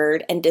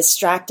scattered and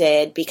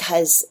distracted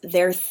because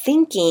they're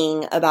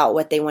thinking about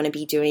what they want to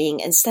be doing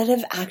instead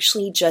of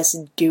actually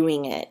just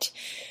doing it.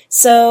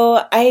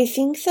 So I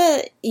think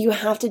that you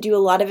have to do a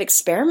lot of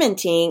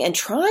experimenting and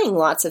trying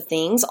lots of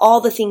things,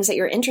 all the things that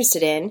you're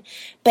interested in,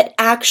 but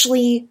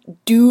actually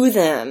do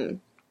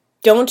them.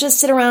 Don't just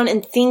sit around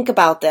and think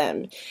about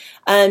them.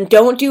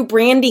 Don't do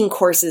branding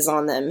courses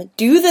on them.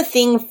 Do the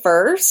thing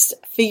first,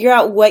 figure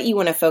out what you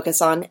want to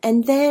focus on,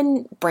 and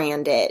then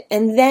brand it,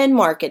 and then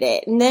market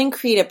it, and then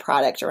create a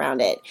product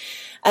around it.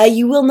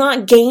 You will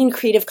not gain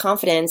creative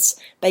confidence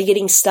by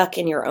getting stuck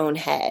in your own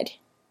head.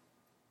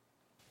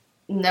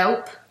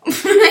 Nope.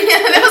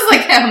 That was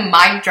like a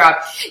mic drop.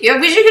 I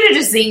wish you could have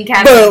just seen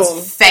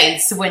Catherine's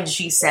face when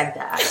she said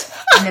that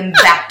and then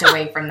backed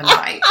away from the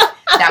mic.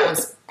 That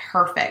was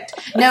perfect.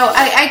 No,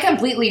 I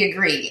completely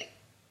agree.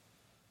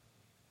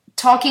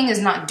 Talking is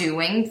not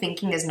doing.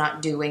 Thinking is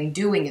not doing.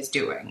 Doing is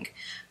doing.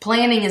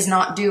 Planning is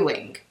not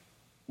doing.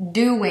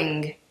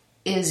 Doing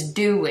is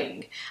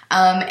doing.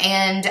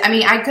 And I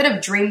mean, I could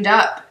have dreamed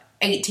up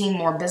 18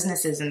 more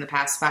businesses in the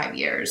past 5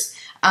 years.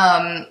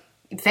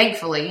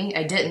 Thankfully,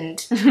 I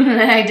didn't.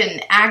 I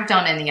didn't act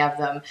on any of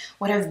them.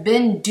 What I've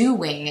been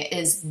doing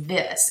is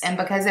this. And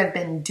because I've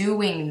been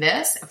doing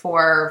this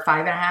for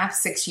 5.5,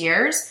 6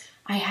 years,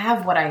 I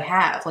have what I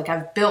have. Like,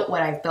 I've built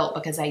what I've built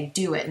because I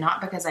do it,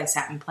 not because I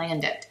sat and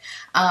planned it.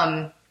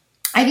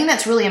 I think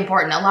that's really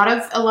important. A lot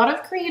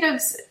of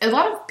creatives, a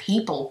lot of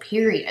people,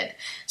 period,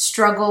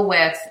 struggle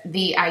with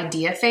the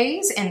idea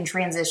phase and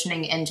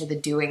transitioning into the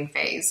doing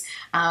phase.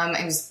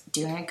 I was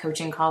doing a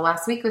coaching call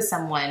last week with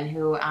someone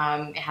who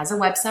has a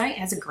website,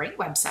 has a great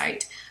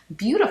website,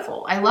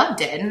 beautiful. I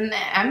loved it, and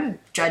I'm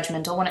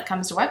judgmental when it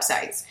comes to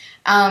websites.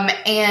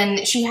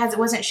 And she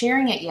wasn't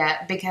sharing it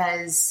yet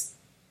because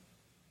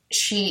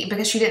she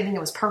didn't think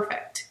it was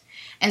perfect.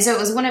 And so it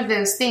was one of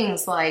those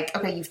things like,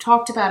 okay, you've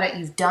talked about it,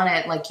 you've done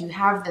it, like you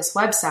have this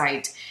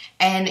website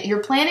and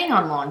you're planning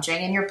on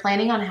launching and you're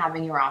planning on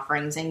having your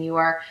offerings and you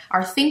are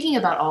thinking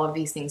about all of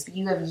these things, but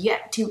you have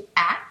yet to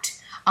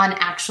act on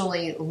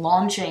actually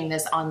launching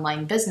this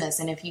online business.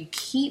 And if you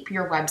keep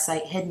your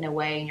website hidden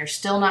away and you're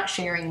still not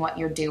sharing what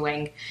you're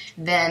doing,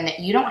 then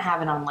you don't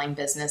have an online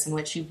business in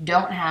which you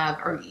don't have,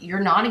 or you're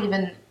not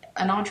even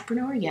an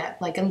entrepreneur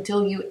yet. Like,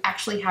 until you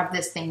actually have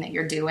this thing that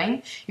you're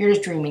doing, you're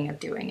just dreaming of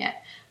doing it.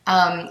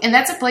 And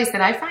that's a place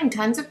that I find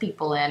tons of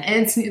people in.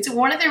 And it's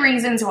one of the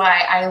reasons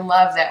why I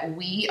love that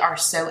we are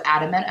so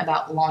adamant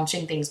about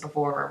launching things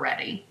before we're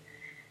ready.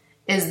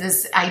 Is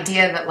this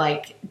idea that,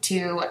 like,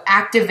 to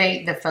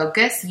activate the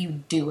focus, you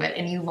do it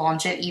and you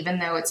launch it even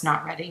though it's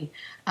not ready.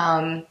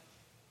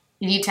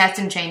 You test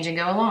and change and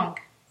go along.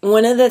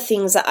 One of the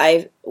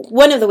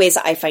ways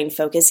that I find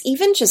focus,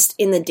 even just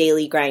in the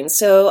daily grind.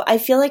 So I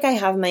feel like I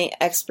have my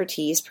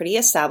expertise pretty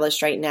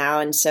established right now.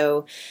 And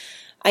so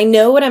I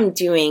know what I'm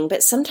doing,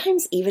 but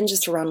sometimes even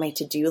just around my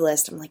to-do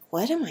list, I'm like,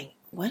 what am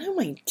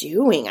I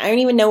doing? I don't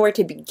even know where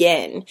to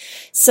begin.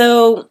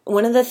 So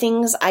one of the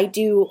things I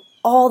do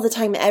all the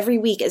time, every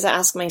week, is I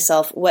ask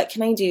myself, what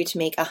can I do to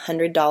make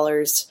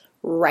 $100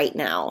 right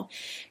now?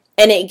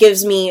 And it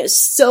gives me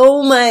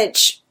so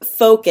much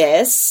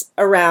focus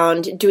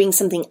around doing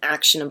something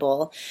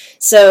actionable.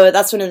 So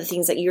that's one of the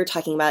things that you were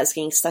talking about, is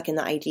getting stuck in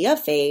the idea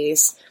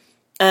phase.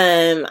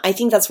 I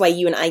think that's why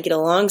you and I get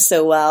along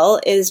so well,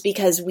 is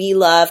because we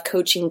love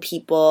coaching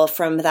people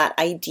from that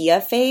idea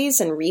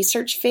phase and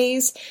research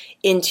phase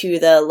into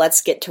the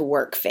let's get to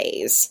work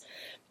phase.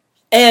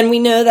 And we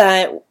know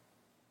that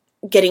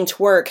getting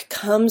to work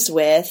comes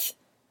with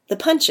the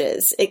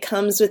punches. It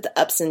comes with the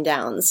ups and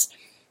downs.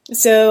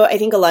 So I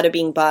think a lot of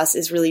being boss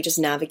is really just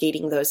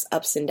navigating those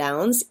ups and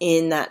downs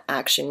in that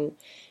action,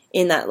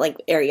 in that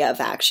like area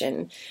of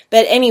action.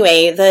 But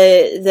anyway,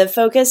 the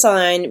focus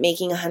on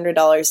making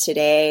 $100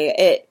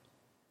 today,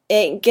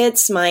 it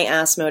gets my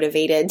ass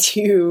motivated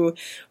to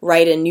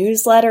write a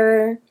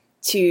newsletter,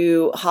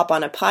 to hop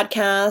on a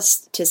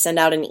podcast, to send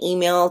out an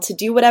email, to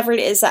do whatever it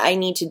is that I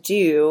need to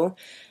do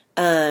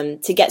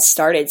to get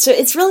started. So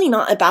it's really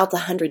not about the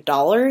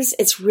 $100.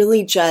 It's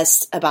really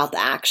just about the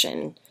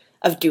action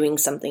of doing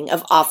something,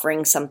 of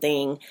offering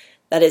something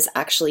that is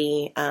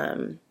actually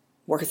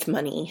worth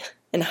money.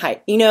 And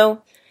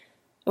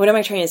what am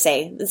I trying to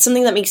say? It's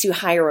something that makes you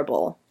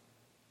hireable.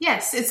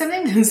 Yes, it's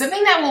something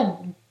that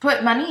will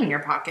put money in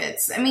your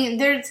pockets. I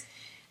mean,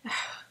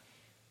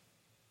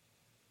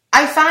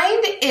 I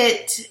find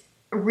it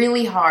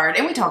really hard,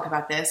 and we talk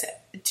about this,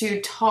 to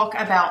talk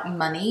about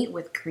money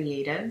with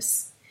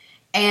creatives.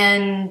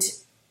 And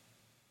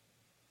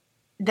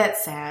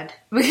that's sad.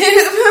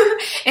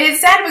 It's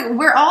sad.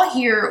 We're all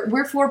here.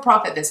 We're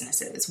for-profit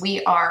businesses.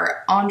 We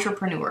are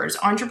entrepreneurs.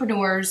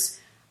 Entrepreneurs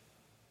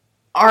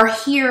are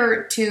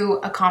here to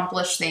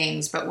accomplish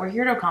things, but we're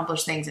here to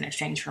accomplish things in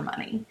exchange for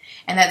money.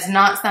 And that's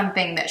not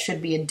something that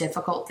should be a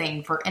difficult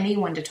thing for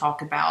anyone to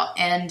talk about.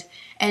 And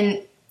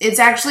it's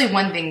actually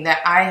one thing that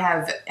I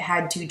have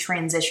had to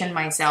transition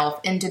myself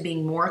into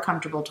being more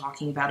comfortable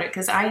talking about it,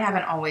 because I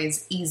haven't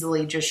always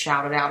easily just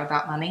shouted out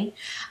about money.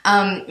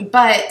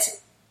 But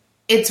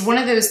it's one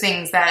of those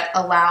things that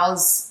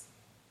allows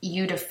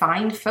you to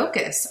find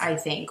focus, I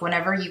think.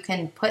 Whenever you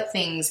can put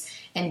things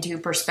into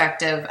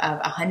perspective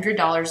of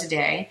 $100 a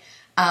day,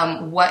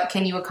 what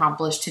can you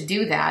accomplish to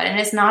do that? And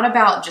it's not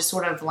about just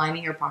sort of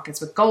lining your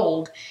pockets with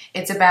gold.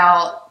 It's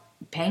about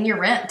paying your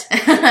rent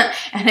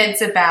and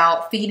it's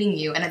about feeding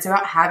you, and it's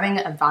about having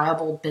a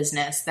viable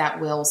business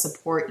that will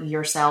support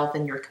yourself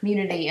and your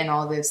community and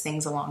all those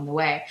things along the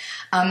way.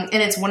 And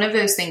it's one of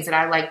those things that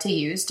I like to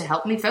use to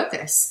help me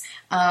focus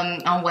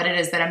on what it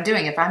is that I'm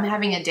doing. If I'm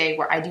having a day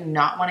where I do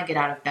not want to get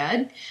out of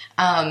bed,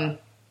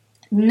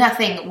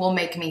 nothing will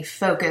make me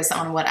focus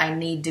on what I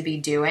need to be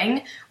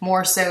doing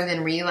more so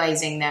than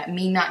realizing that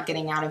me not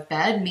getting out of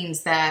bed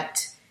means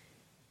that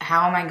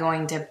how am I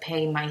going to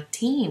pay my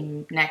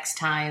team next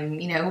time,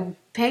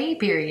 pay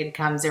period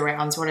comes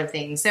around, sort of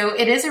thing. So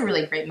it is a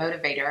really great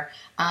motivator.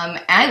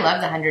 I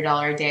love the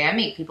 $100 a day. I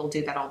make people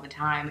do that all the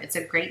time. It's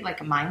a great,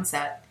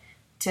 mindset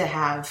to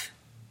have.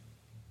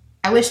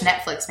 I wish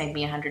Netflix made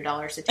me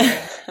 $100 a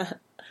day.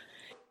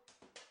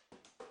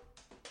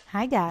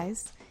 Hi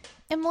guys,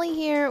 Emily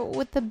here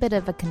with a bit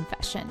of a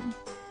confession.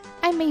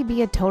 I may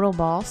be a total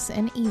boss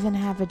and even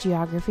have a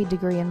geography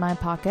degree in my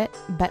pocket,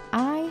 but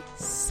I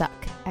suck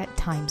at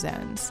time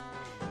zones.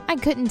 I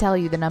couldn't tell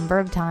you the number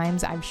of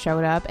times I've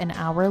showed up an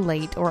hour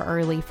late or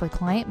early for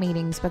client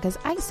meetings because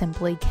I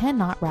simply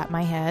cannot wrap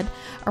my head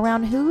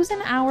around who's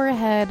an hour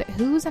ahead,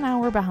 who's an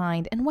hour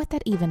behind, and what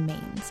that even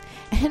means.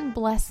 And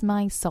bless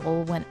my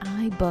soul when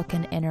I book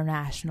an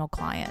international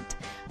client.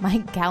 My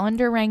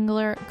calendar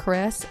wrangler,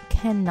 Chris,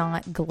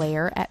 cannot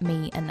glare at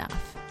me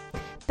enough.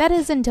 That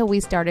is until we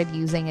started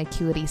using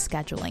Acuity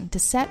Scheduling to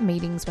set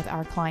meetings with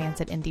our clients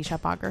at Indie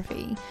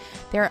Shopography.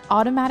 Their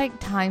automatic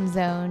time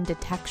zone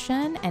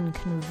detection and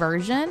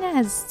conversion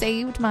has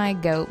saved my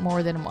goat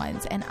more than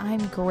once, and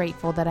I'm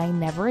grateful that I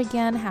never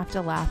again have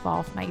to laugh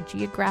off my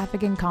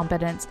geographic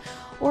incompetence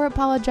or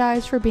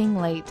apologize for being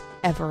late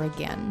ever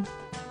again.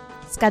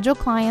 Schedule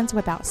clients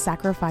without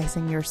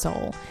sacrificing your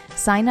soul.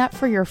 Sign up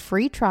for your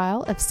free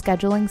trial of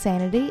Scheduling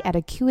Sanity at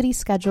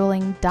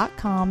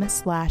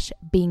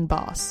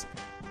acuityscheduling.com/beingboss.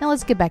 Now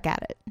let's get back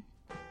at it.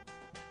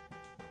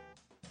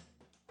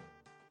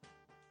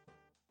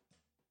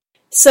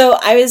 So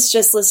I was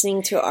just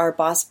listening to our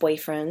boss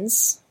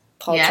boyfriends,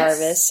 Paul Yes.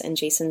 Jarvis and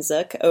Jason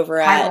Zook,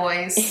 over Hi, at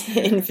boys.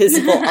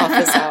 Invisible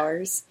Office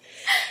Hours.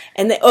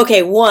 And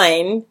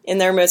one, in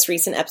their most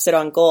recent episode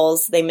on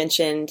goals, they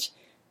mentioned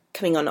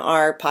coming on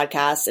our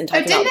podcast and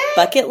talking about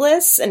bucket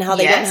lists and how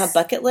they don't have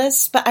bucket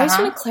lists. But I just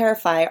want to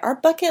clarify, our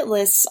bucket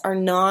lists are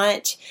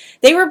not,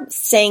 they were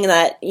saying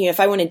that,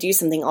 if I want to do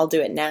something, I'll do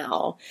it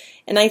now.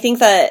 And I think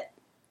that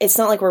it's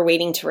not like we're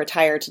waiting to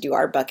retire to do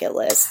our bucket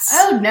lists.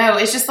 Oh, no.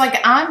 It's just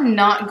I'm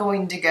not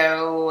going to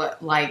go,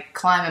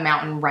 climb a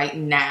mountain right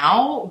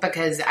now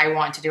because I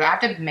want to do it. I have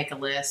to make a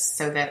list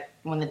so that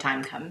when the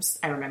time comes,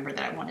 I remember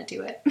that I want to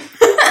do it.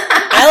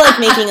 I like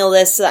making a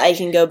list so that I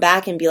can go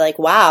back and be like,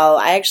 wow,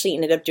 I actually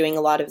ended up doing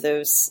a lot of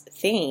those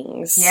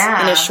things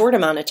in a short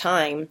amount of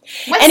time.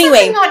 What's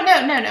anyway.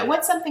 No.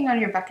 What's something on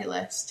your bucket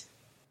list?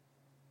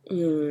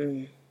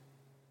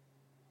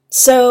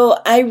 So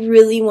I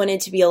really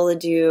wanted to be able to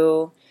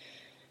do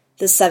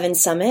the 7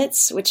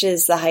 summits, which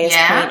is the highest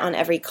point on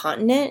every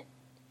continent.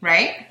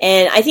 Right.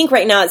 And I think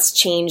right now it's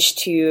changed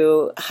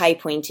to high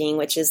pointing,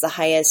 which is the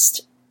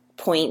highest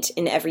point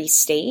in every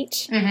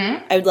state.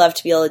 Mm-hmm. I would love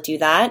to be able to do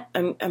that.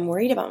 I'm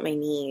worried about my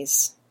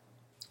knees.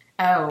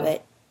 Oh.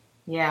 But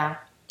yeah.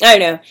 I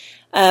don't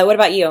know. What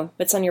about you?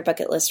 What's on your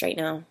bucket list right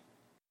now?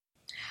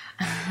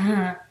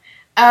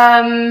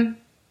 I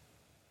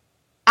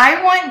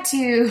want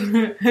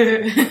to...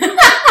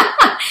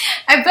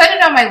 I put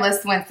it on my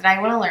list once that I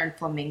want to learn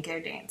flamenco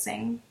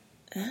dancing.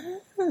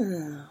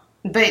 Oh.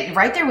 But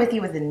right there with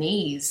you with the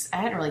knees. I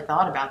hadn't really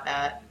thought about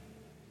that.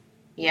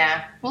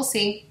 Yeah, we'll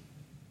see.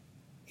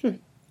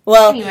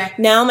 Well, Anyway.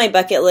 Now my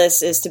bucket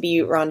list is to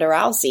be Ronda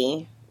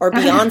Rousey or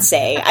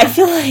Beyonce. I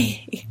feel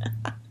like...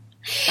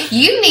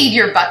 You need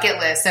your bucket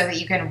list so that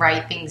you can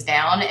write things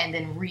down and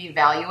then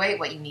reevaluate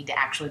what you need to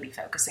actually be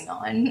focusing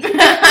on.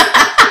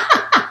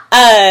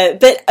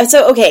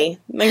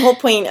 My whole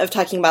point of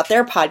talking about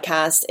their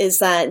podcast is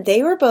that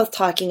they were both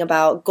talking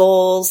about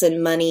goals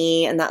and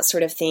money and that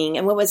sort of thing.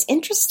 And what was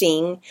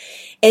interesting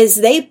is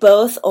they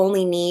both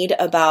only need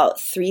about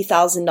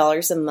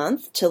 $3,000 a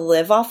month to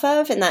live off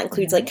of. And that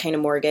includes kind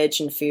of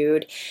mortgage and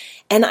food.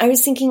 And I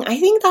was thinking, I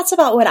think that's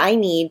about what I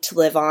need to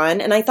live on.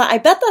 And I thought, I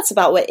bet that's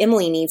about what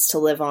Emily needs to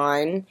live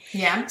on.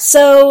 Yeah.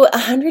 So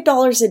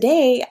 $100 a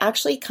day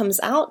actually comes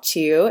out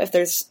to, if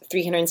there's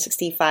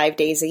 365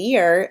 days a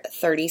year,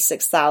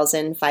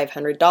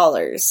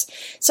 $36,500.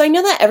 So I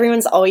know that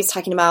everyone's always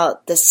talking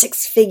about the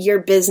 6-figure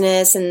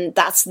business and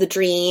that's the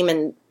dream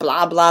and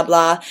blah, blah,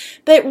 blah.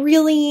 But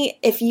really,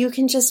 if you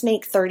can just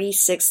make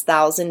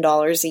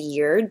 $36,000 a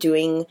year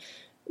doing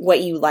what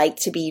you like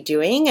to be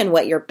doing and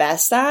what you're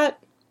best at,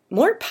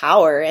 more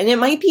power, and it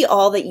might be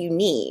all that you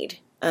need.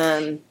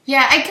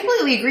 Yeah, I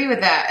completely agree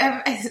with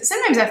that.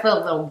 Sometimes I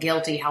feel a little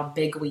guilty how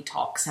big we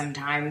talk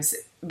sometimes,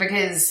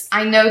 because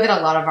I know that a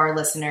lot of our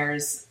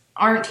listeners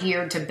aren't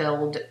here to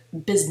build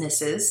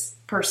businesses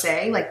per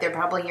se. Like, they're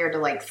probably here to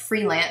like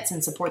freelance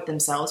and support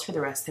themselves for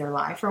the rest of their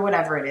life or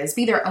whatever it is,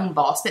 be their own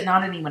boss, but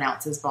not anyone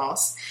else's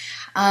boss.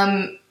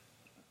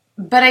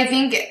 But I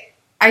think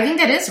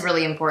that is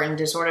really important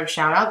to sort of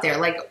shout out there.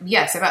 Like,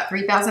 yes, about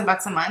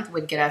 $3,000 a month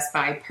would get us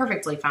by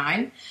perfectly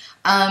fine.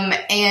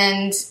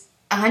 And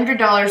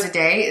 $100 a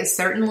day is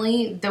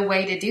certainly the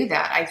way to do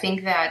that. I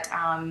think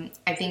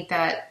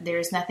that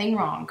there's nothing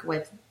wrong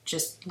with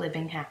just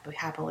living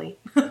happily,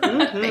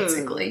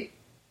 basically.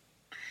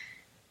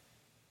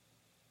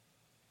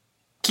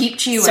 Keep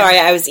chewing. Sorry,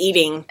 I was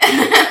eating.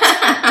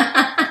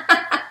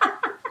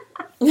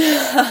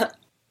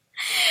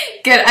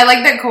 Good. I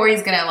like that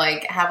Corey's gonna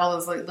like have all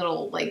those like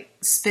little like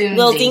spoon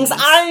little things.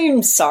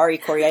 I'm sorry,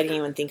 Corey. I didn't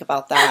even think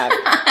about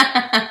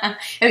that.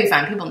 It'll be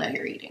fine. People know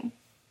you're eating.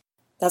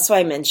 That's why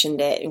I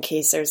mentioned it, in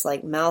case there's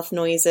like mouth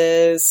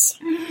noises.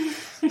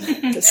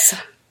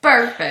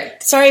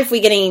 Perfect. Sorry if we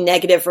get any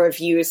negative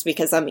reviews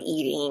because I'm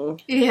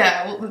eating.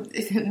 Yeah, well,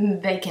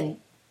 they can.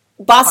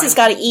 Bosses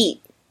got to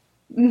eat.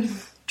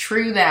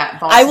 True that.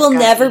 I will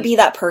never be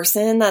that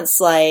person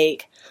that's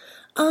like,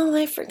 oh,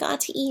 I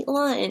forgot to eat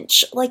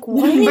lunch. Like,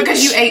 what?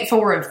 Because you ate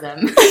 4 of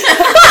them.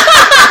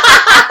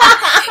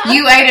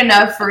 You ate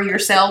enough for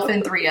yourself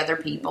and 3 other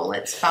people.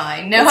 It's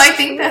fine. No, I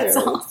think that's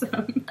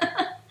awesome.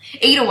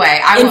 Eat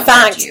away. I won't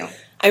judge you.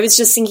 I was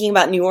just thinking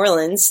about New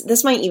Orleans.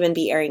 This might even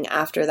be airing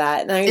after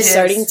that. And I was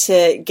starting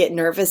to get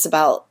nervous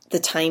about the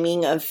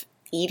timing of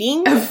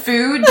eating. Of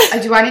food?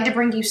 Do I need to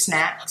bring you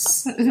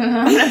snacks? I'm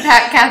going to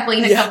pack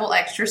Kathleen a couple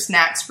extra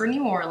snacks for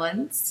New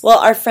Orleans. Well,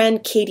 our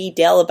friend Katie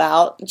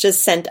Daleabout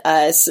just sent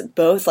us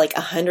both like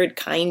 100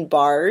 Kind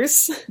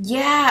bars.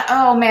 Yeah.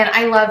 Oh, man.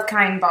 I love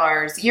Kind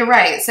bars. You're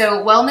right.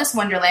 So Wellness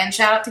Wonderland,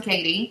 shout out to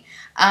Katie,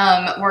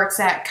 works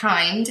at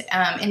Kind.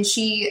 And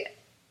she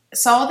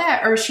saw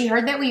that, or she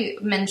heard that we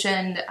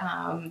mentioned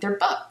their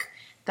book,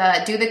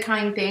 the Do the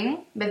Kind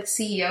Thing that the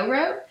CEO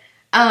wrote,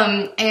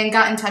 and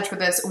got in touch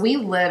with us. We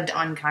lived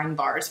on Kind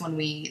bars when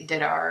we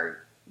did our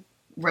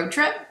road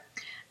trip.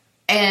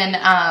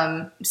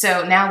 And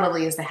so now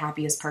Lily is the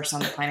happiest person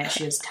on the planet.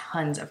 She has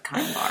tons of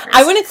Kind bars.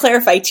 I want to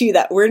clarify, too,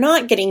 that we're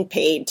not getting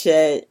paid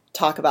to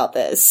talk about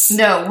this.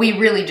 No, we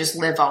really just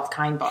live off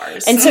Kind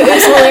bars. And so it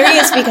was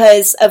hilarious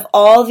because of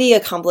all the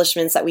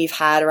accomplishments that we've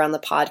had around the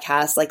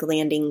podcast, like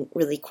landing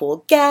really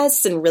cool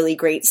guests and really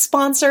great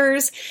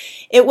sponsors.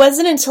 It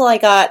wasn't until I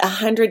got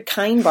 100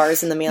 Kind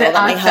bars in the mail that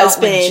my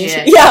husband...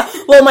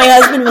 my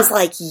husband was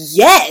like,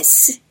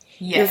 yes,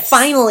 you're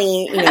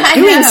finally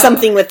doing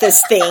something with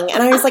this thing.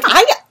 And I was like,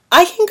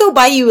 I can go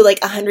buy you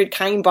like 100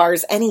 Kind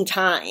bars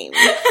anytime.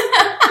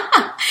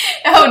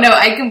 Oh, no,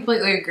 I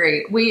completely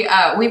agree. We've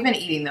been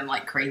eating them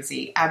like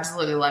crazy.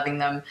 Absolutely loving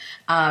them.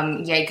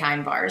 Yay,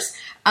 Kind bars.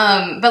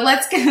 But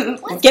let's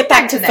get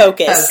back to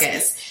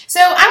focus. So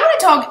I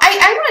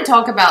want to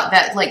talk about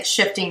that, like,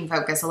 shifting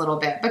focus a little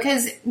bit,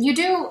 because you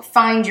do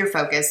find your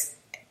focus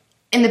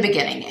in the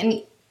beginning.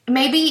 And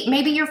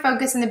maybe your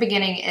focus in the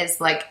beginning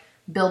is like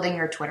building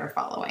your Twitter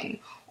following.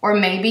 Or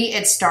maybe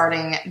it's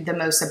starting the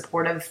most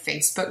supportive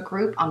Facebook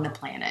group on the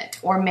planet.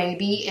 Or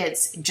maybe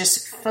it's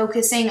just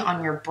focusing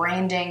on your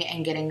branding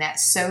and getting that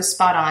so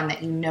spot on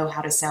that you know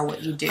how to sell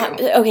what you do.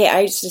 Okay,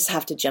 I just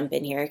have to jump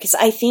in here because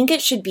I think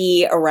it should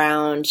be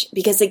around,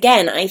 because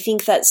again, I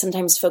think that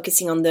sometimes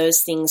focusing on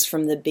those things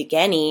from the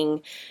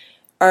beginning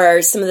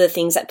are some of the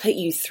things that put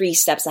you 3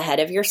 steps ahead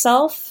of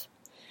yourself.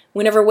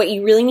 Whenever what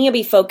you really need to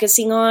be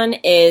focusing on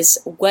is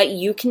what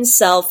you can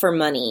sell for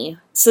money.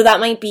 So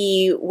that might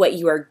be what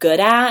you are good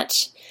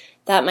at.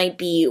 That might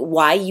be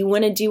why you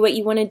want to do what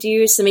you want to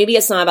do. So maybe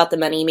it's not about the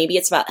money. Maybe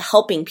it's about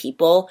helping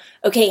people.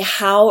 Okay,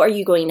 how are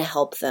you going to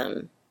help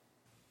them?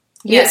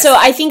 Yes. So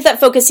I think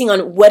that focusing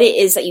on what it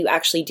is that you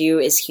actually do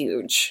is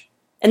huge.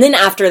 And then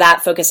after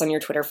that, focus on your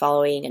Twitter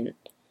following. And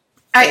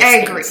I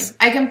agree.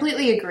 I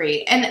completely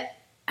agree. And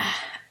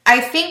I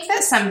think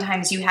that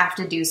sometimes you have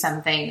to do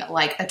something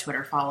like a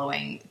Twitter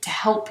following to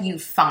help you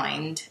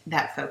find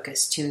that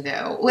focus too,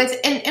 though.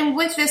 With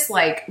this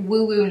like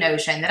woo-woo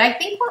notion that I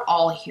think we're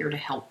all here to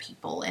help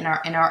people in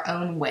our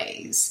own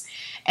ways.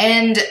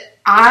 And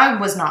I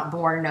was not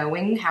born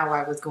knowing how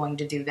I was going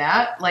to do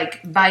that,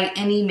 like by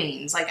any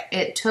means. Like,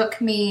 it took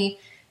me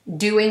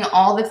doing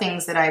all the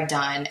things that I've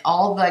done,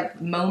 all the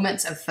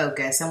moments of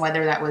focus, and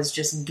whether that was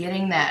just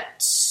getting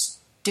that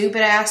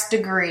stupid ass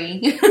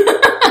degree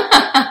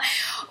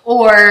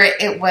or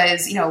it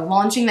was,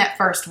 launching that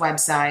first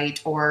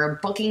website, or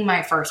booking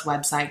my first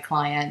website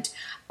client,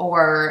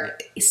 or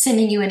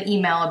sending you an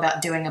email about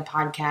doing a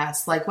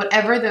podcast. Like,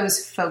 whatever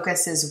those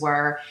focuses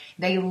were,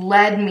 they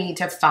led me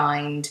to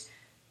find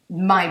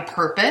my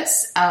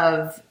purpose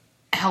of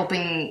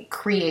helping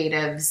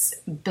creatives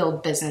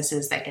build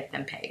businesses that get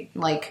them paid.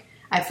 Like,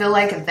 I feel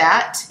like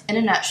that, in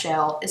a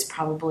nutshell, is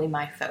probably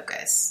my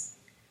focus,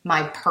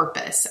 my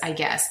purpose, I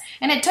guess.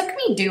 And it took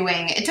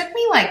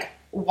me like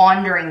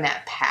wandering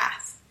that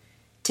path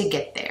to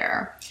get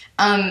there.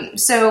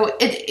 So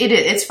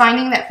it's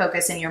finding that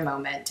focus in your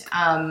moment.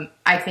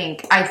 I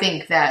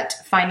think that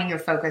finding your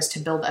focus to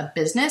build a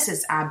business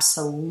is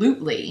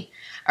absolutely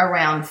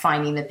around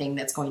finding the thing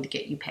that's going to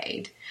get you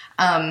paid.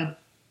 So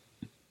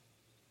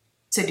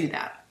do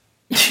that.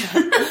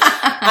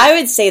 I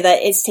would say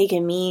that it's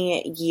taken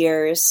me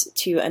years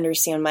to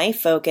understand my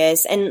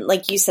focus. And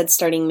like you said,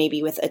 starting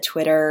maybe with a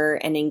Twitter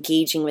and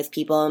engaging with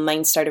people.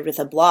 Mine started with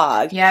a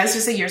blog. Yeah, it's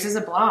just yours is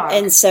a blog.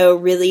 And so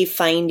really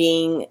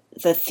finding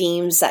the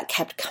themes that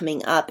kept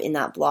coming up in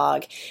that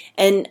blog.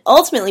 And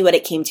ultimately what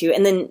it came to,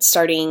 and then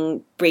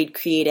starting Braid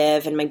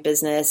Creative and my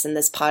business and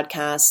this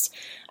podcast,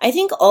 I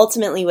think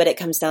ultimately what it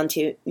comes down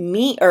to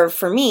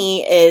for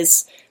me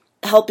is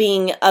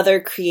helping other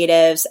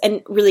creatives,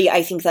 and really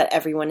I think that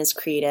everyone is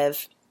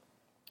creative,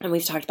 and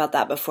we've talked about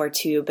that before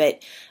too,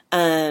 but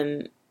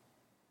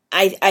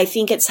I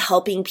think it's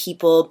helping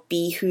people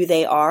be who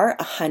they are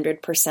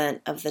 100%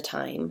 of the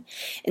time.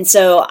 And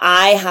so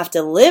I have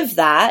to live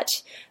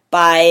that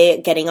by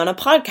getting on a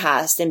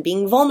podcast and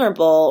being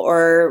vulnerable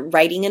or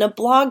writing in a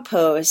blog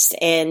post.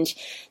 And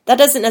that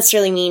doesn't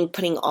necessarily mean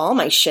putting all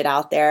my shit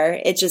out there.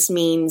 It just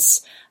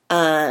means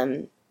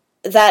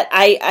that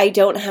I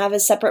don't have a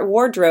separate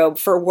wardrobe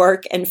for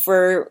work and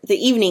for the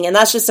evening. And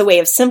that's just a way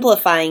of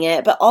simplifying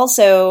it. But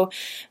also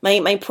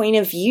my point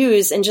of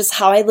views and just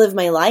how I live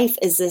my life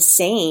is the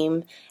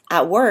same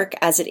at work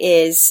as it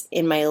is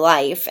in my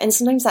life. And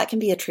sometimes that can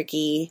be a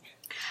tricky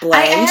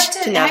blend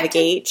to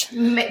navigate. I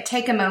have to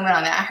take a moment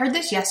on that. I heard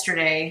this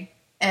yesterday,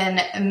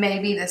 and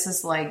maybe this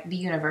is like the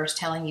universe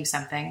telling you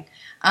something.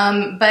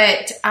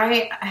 But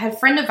I had a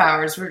friend of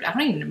ours, I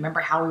don't even remember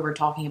how we were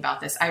talking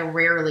about this. I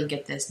rarely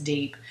get this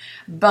deep.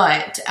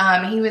 But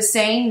he was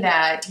saying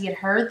that he had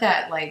heard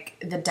that like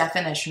the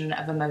definition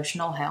of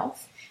emotional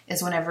health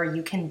is whenever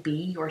you can be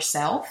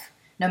yourself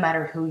no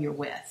matter who you're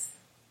with.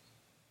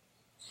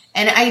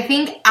 And I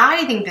think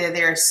that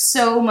there's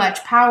so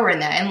much power in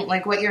that. And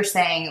like what you're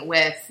saying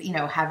with,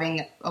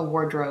 having a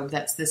wardrobe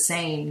that's the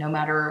same no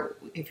matter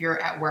if you're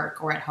at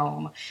work or at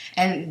home.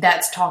 And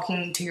that's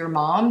talking to your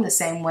mom the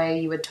same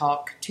way you would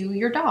talk to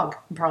your dog.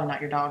 Probably not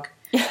your dog.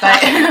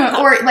 But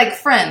or like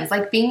friends,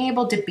 like being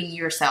able to be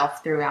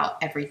yourself throughout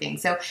everything.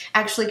 So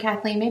actually,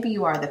 Kathleen, maybe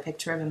you are the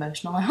picture of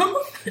emotional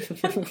health.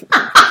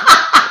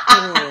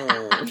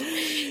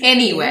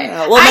 Anyway,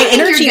 well, my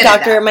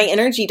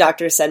energy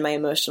doctor said my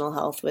emotional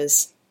health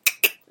was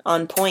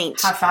on point.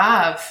 High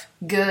five.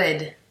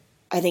 Good.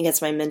 I think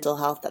it's my mental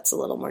health that's a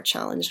little more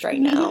challenged right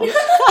now.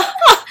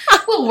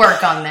 We'll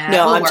work on that.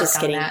 No, I'm just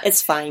kidding.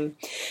 It's fine.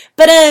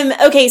 But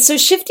okay, so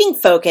shifting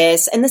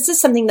focus, and this is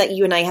something that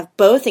you and I have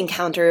both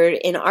encountered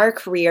in our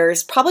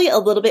careers, probably a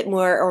little bit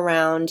more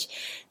around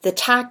the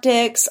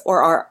tactics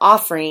or our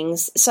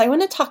offerings. So I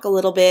want to talk a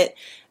little bit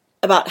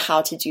about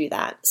how to do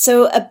that.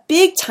 So a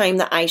big time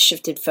that I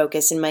shifted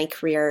focus in my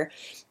career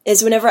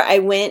is whenever I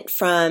went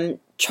from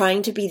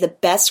trying to be the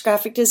best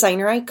graphic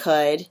designer I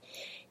could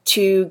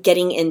to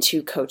getting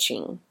into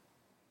coaching.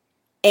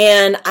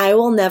 And I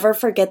will never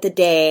forget the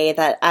day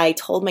that I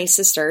told my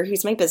sister,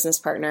 who's my business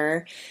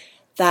partner,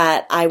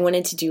 that I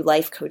wanted to do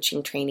life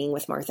coaching training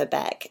with Martha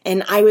Beck.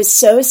 And I was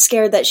so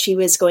scared that she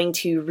was going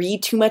to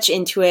read too much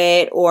into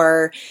it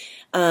or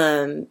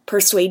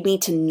persuade me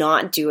to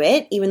not do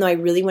it, even though I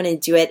really wanted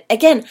to do it.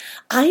 Again,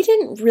 I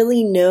didn't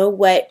really know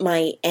what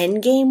my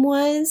end game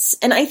was.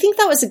 And I think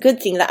that was a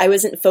good thing that I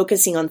wasn't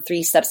focusing on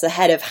 3 steps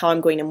ahead of how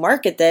I'm going to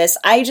market this.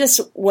 I just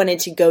wanted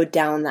to go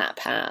down that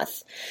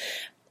path.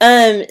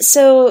 But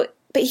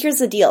here's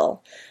the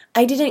deal.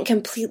 I didn't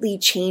completely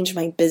change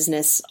my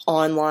business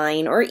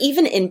online or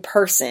even in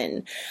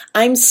person.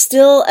 I'm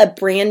still a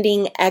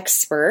branding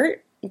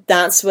expert.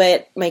 That's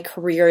what my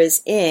career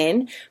is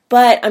in,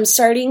 but I'm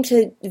starting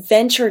to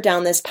venture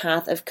down this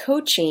path of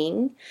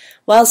coaching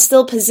while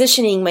still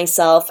positioning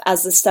myself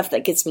as the stuff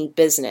that gets me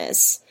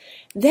business.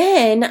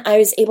 Then I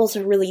was able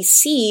to really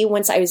see,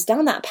 once I was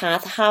down that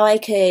path, how I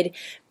could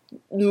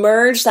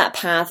merge that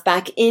path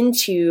back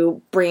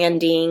into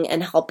branding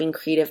and helping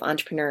creative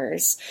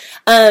entrepreneurs.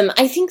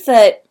 I think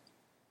that,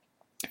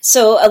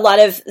 so a lot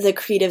of the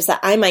creatives that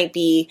I might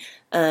be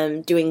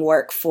doing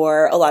work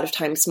for a lot of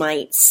times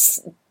might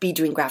be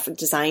doing graphic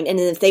design. And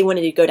then if they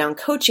wanted to go down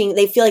coaching,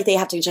 they feel like they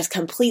have to just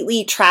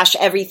completely trash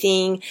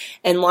everything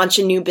and launch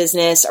a new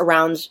business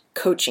around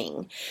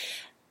coaching.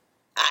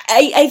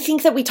 I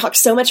think that we talk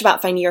so much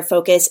about finding your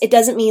focus. It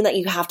doesn't mean that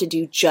you have to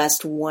do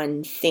just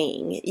one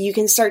thing. You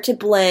can start to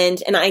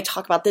blend, and I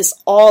talk about this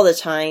all the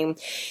time,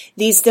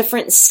 these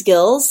different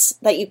skills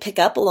that you pick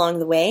up along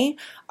the way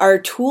are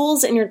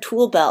tools in your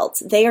tool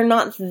belt. They are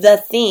not the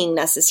thing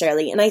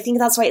necessarily. And I think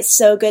that's why it's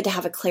so good to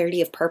have a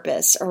clarity of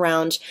purpose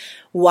around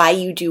why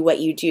you do what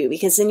you do,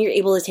 because then you're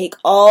able to take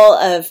all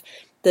of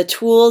the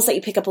tools that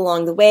you pick up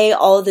along the way,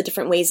 all of the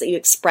different ways that you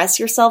express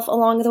yourself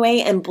along the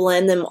way, and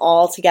blend them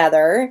all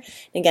together.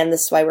 Again,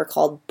 this is why we're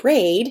called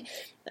Braid.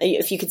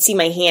 If you could see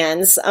my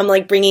hands, I'm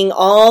like bringing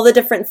all the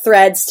different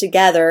threads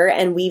together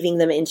and weaving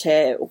them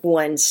into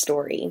one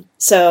story.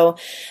 So,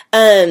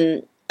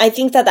 I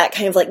think that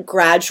kind of like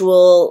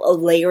gradual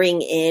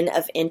layering in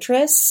of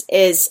interests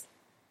is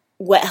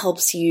what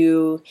helps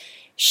you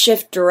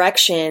shift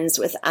directions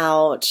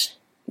without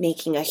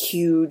making a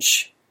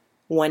huge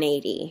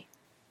 180.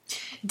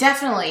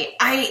 Definitely.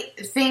 I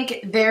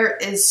think there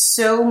is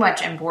so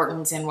much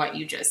importance in what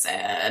you just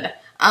said.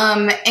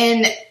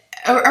 And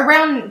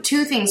around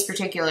two things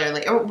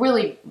particularly, or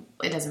really,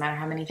 it doesn't matter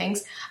how many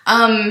things.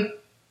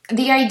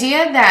 The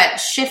idea that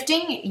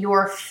shifting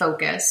your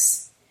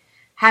focus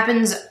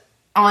happens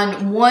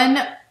on one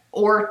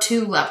or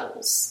two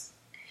levels,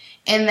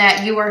 in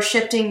that you are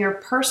shifting your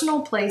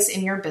personal place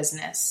in your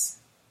business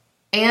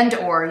and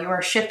or you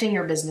are shifting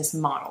your business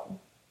model.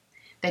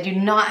 They do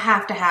not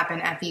have to happen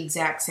at the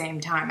exact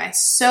same time.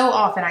 So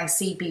often I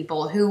see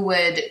people who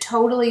would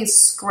totally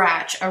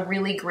scratch a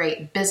really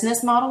great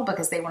business model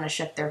because they want to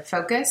shift their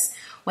focus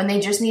when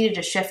they just needed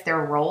to shift their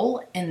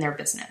role in their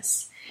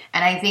business.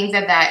 And I think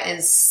that that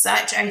is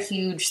such a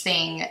huge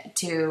thing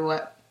to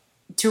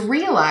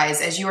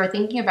realize as you are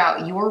thinking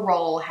about your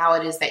role, how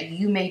it is that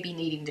you may be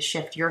needing to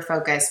shift your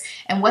focus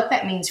and what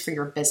that means for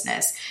your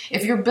business.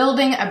 If you're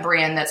building a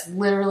brand that's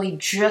literally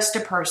just a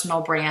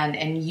personal brand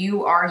and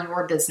you are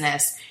your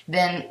business,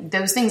 then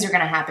those things are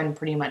going to happen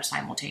pretty much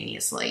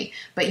simultaneously.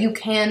 But you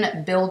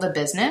can build a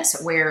business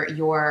where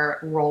your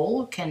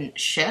role can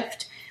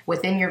shift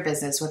within your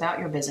business without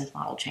your business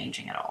model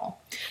changing at all.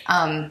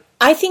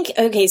 I think,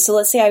 okay, so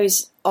let's say I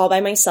was all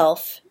by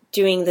myself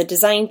doing the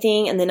design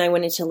thing, and then I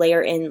wanted to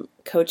layer in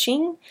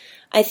coaching.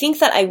 I think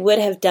that I would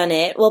have done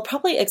it, well,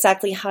 probably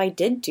exactly how I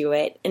did do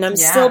it. And I'm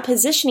still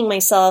positioning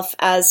myself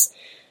as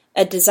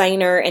a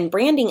designer and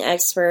branding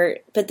expert,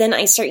 but then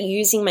I start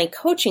using my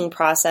coaching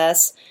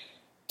process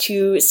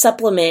to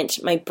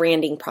supplement my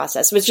branding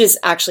process, which is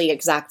actually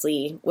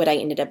exactly what I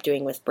ended up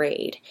doing with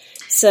Braid.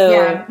 So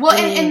yeah, well,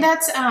 and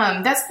that's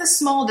the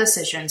small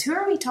decisions. Who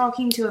are we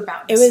talking to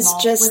about? It was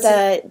just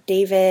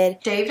David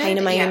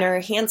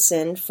Heinemeier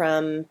Hansen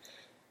from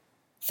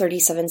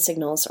 37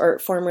 Signals, or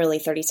formerly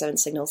 37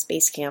 Signals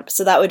Basecamp.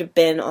 So that would have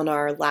been on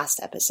our last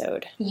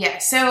episode. Yeah.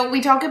 So we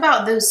talk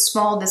about those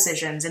small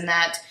decisions, and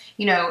that,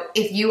 you know,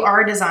 if you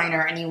are a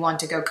designer and you want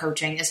to go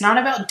coaching, it's not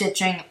about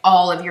ditching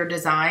all of your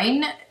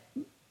design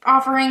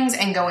offerings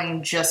and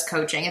going just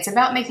coaching. It's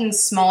about making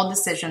small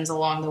decisions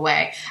along the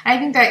way.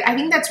 And I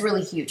think that's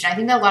really huge. And I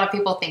think that a lot of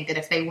people think that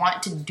if they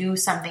want to do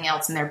something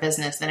else in their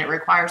business, then it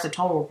requires a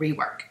total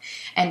rework,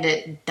 and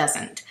it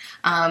doesn't.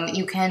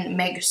 You can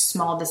make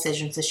small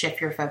decisions to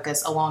shift your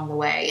focus along the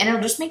way, and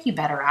it'll just make you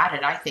better at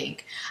it, I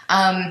think.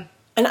 And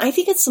I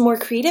think it's the more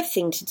creative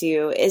thing to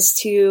do is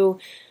to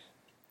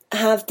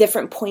have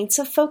different points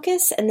of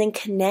focus and then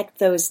connect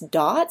those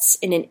dots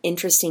in an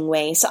interesting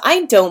way. So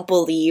I don't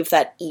believe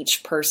that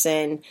each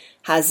person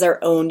has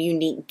their own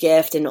unique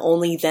gift and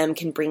only them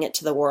can bring it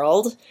to the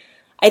world.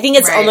 I think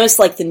it's almost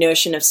like the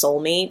notion of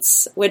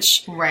soulmates,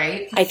 which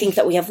I think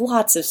that we have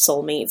lots of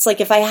soulmates.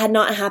 Like if I had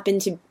not happened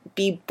to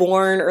be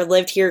born or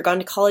lived here, gone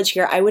to college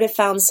here, I would have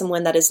found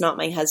someone that is not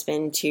my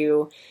husband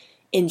to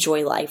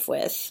enjoy life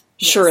with.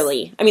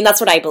 Surely. I mean, that's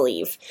what I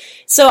believe.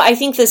 So I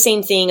think the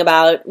same thing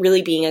about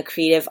really being a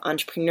creative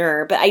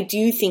entrepreneur, but I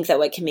do think that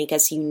what can make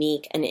us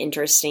unique and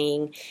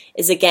interesting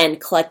is, again,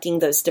 collecting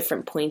those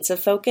different points of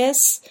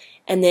focus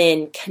and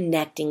then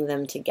connecting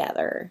them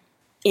together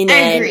in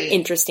an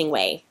interesting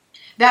way.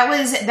 That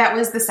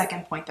was the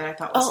second point that I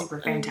thought was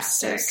super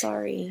fantastic. I'm so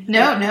sorry.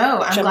 No,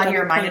 I'm glad you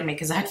reminded me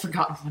because I'd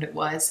forgotten what it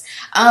was.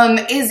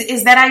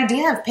 Is that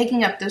idea of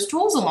picking up those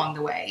tools along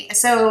the way.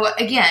 So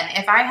again,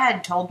 if I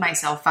had told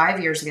myself 5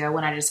 years ago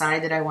when I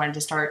decided that I wanted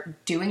to start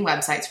doing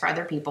websites for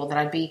other people that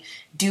I'd be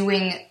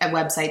doing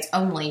websites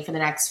only for the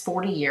next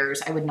 40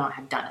 years, I would not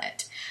have done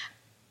it.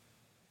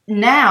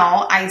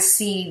 Now I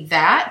see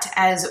that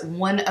as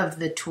one of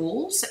the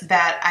tools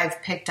that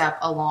I've picked up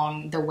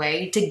along the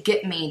way to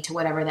get me to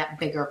whatever that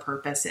bigger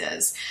purpose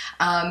is.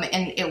 And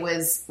it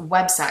was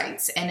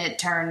websites, and it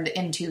turned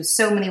into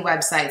so many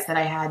websites that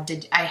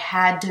I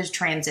had to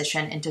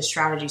transition into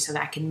strategy so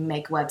that I can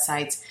make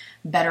websites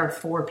better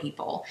for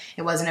people.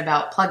 It wasn't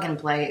about plug and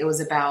play. It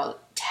was about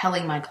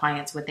telling my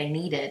clients what they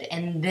needed.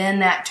 And then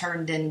that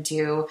turned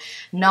into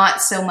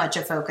not so much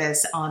a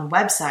focus on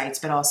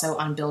websites, but also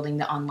on building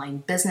the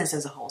online business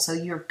as a whole. So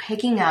you're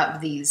picking up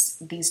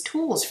these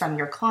tools from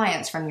your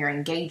clients, from your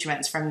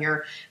engagements, from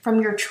your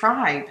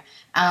tribe.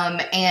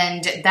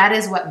 And that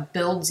is what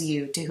builds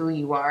you to who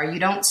you are. You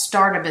don't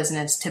start a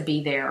business to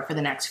be there for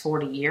the next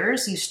 40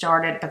 years. You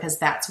start it because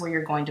that's where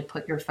you're going to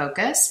put your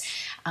focus,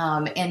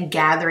 and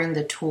gathering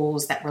the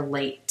tools that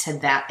relate to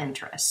that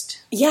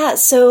interest. Yeah.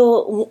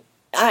 So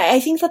I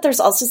think that there's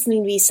also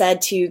something to be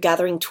said to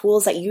gathering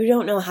tools that you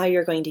don't know how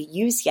you're going to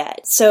use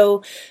yet.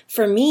 So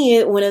for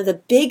me, one of the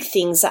big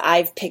things that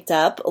I've picked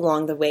up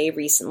along the way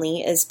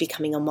recently is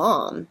becoming a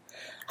mom.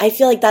 I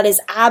feel like that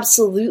is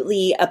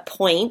absolutely a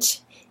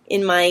point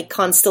in my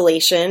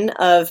constellation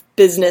of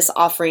business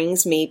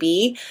offerings,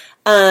 maybe.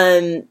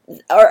 Or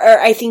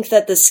I think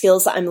that the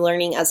skills that I'm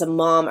learning as a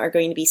mom are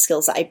going to be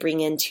skills that I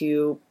bring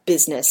into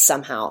business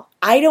somehow.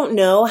 I don't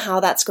know how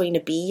that's going to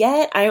be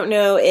yet. I don't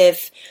know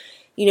if,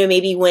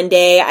 maybe one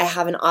day I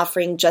have an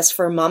offering just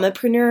for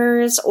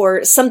mamapreneurs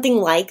or something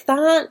like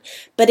that.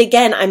 But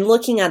again, I'm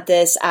looking at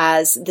this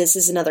as this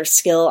is another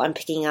skill I'm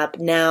picking up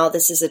now.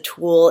 This is a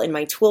tool in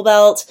my tool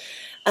belt.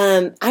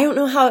 I don't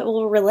know how it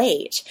will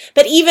relate.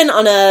 But even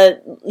on a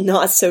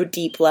not so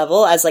deep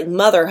level as like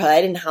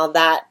motherhood and how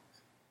that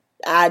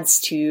adds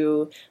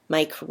to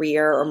my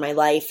career or my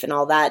life and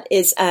all that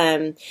is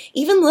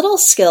even little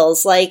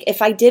skills. Like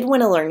if I did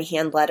want to learn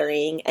hand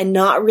lettering and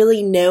not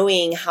really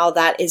knowing how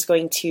that is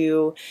going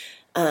to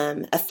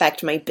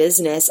affect my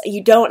business,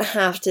 you don't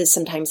have to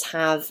sometimes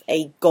have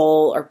a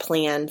goal or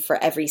plan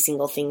for every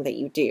single thing that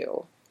you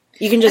do.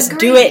 You can just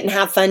do it and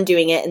have fun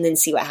doing it and then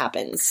see what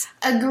happens.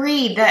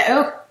 Agreed.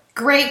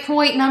 Great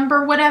point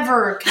number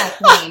whatever,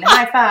 Kathleen.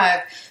 High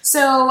five.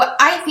 So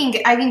I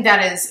think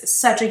that is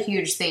such a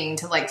huge thing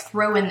to like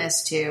throw in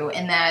this too,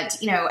 in that,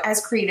 you know,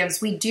 as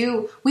creatives,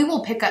 we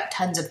will pick up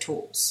tons of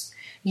tools.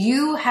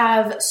 You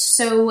have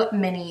so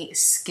many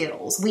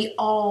skills. We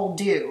all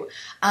do.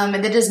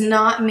 And that does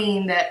not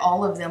mean that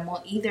all of them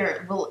will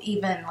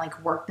even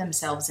like work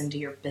themselves into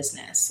your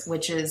business,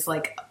 which is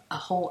like a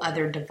whole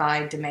other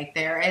divide to make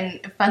there, and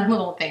fun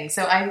little things.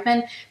 So I've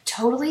been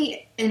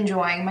totally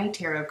enjoying my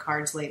tarot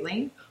cards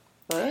lately.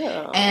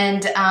 Wow.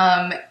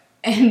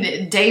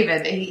 And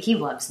David, he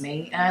loves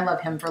me, and I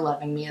love him for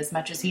loving me as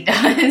much as he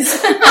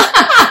does.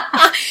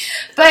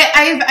 But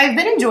I've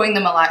been enjoying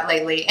them a lot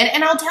lately,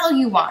 and I'll tell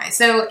you why.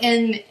 So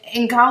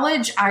in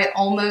college, I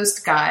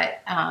almost got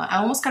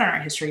an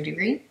art history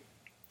degree.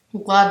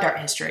 Loved art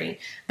history,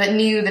 but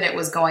knew that it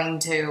was going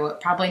to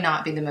probably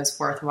not be the most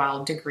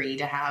worthwhile degree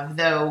to have.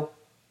 Though,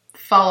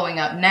 following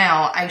up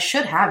now, I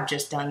should have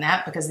just done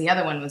that because the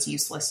other one was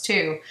useless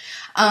too.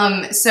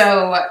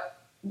 So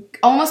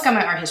almost got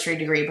my art history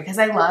degree because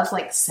I love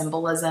like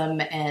symbolism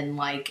and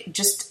like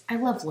just I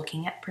love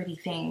looking at pretty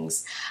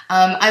things.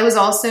 I was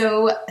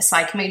also a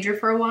psych major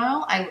for a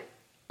while. I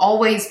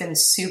always been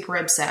super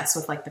obsessed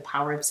with like the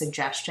power of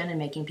suggestion and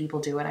making people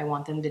do what I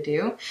want them to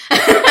do.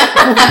 Right?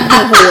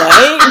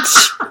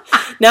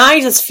 Now I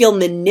just feel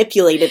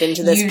manipulated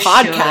into this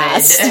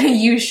podcast.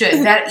 You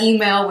should. That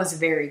email was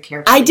very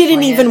careful. I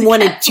didn't even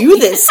want to do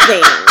this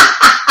thing.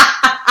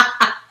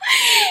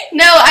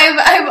 No,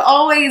 I've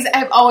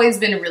always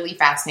been really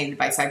fascinated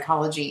by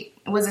psychology.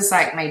 Was a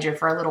psych major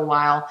for a little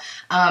while.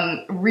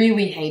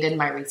 Really hated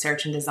my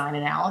research and design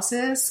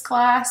analysis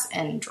class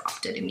and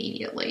dropped it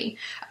immediately.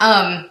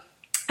 I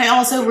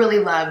also really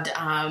loved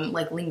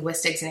like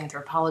linguistics and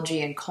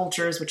anthropology and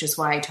cultures, which is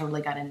why I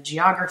totally got into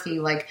geography.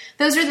 Like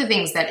those are the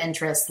things that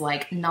interest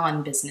like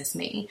non-business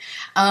me.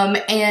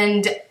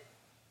 And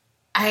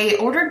I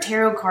ordered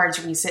tarot cards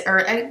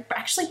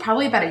actually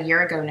probably about a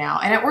year ago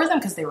now, and I ordered them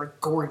because they were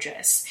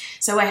gorgeous.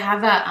 So I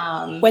have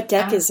a what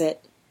deck is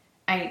it?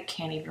 I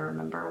can't even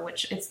remember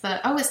it's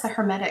the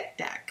Hermetic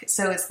deck.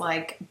 So it's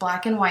like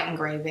black and white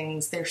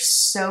engravings. They're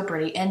so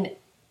pretty and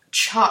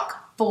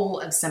chock full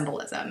of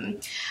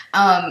symbolism.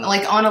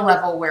 Like on a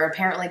level where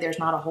apparently there's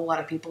not a whole lot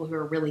of people who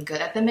are really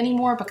good at them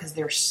anymore because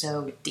they're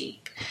so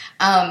deep.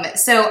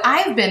 So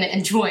I've been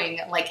enjoying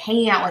like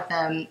hanging out with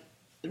them,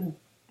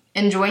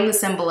 enjoying the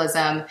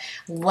symbolism,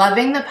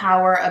 loving the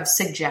power of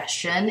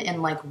suggestion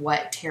and like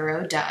what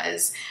tarot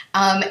does.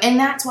 And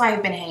that's why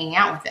I've been hanging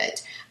out with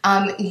it.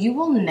 You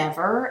will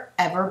never,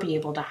 ever be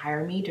able to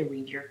hire me to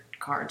read your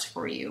cards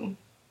for you.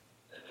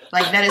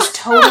 Like that is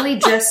totally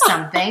just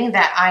something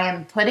that I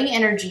am putting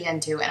energy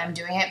into, and I'm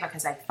doing it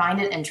because I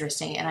find it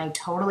interesting and I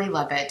totally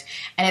love it.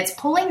 And it's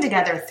pulling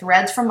together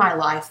threads from my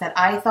life that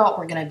I thought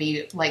were going to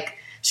be like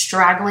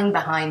straggling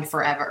behind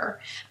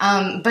forever.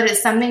 But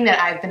it's something that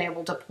I've been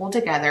able to pull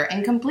together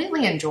and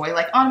completely enjoy,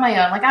 like on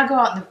my own. Like I'll go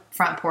out on the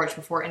front porch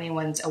before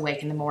anyone's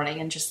awake in the morning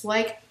and just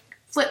like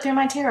flip through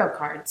my tarot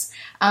cards.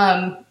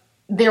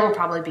 There will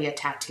probably be a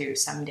tattoo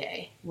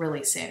someday,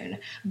 really soon.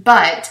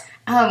 But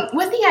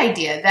with the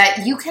idea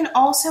that you can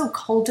also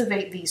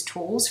cultivate these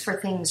tools for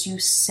things you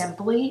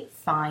simply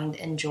find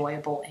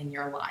enjoyable in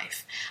your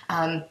life.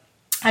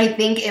 I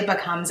think it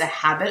becomes a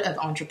habit of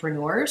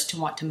entrepreneurs to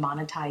want to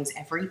monetize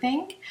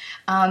everything.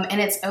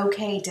 And it's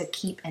okay to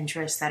keep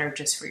interests that are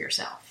just for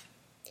yourself.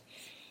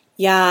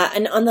 Yeah,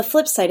 and on the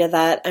flip side of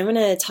that, I'm going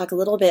to talk a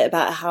little bit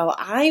about how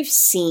I've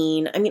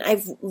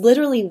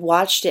literally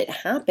watched it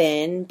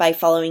happen by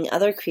following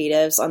other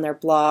creatives on their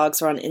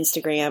blogs or on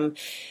Instagram,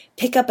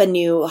 pick up a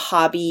new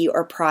hobby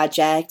or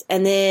project,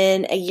 and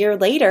then a year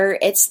later,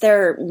 it's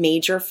their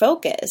major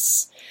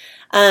focus.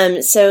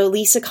 So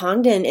Lisa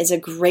Congdon is a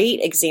great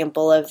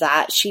example of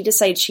that. She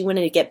decided she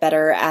wanted to get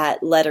better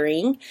at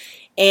lettering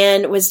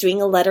and was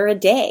doing a letter a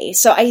day.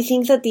 So I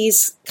think that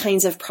these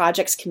kinds of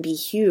projects can be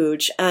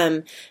huge.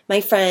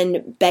 My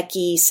friend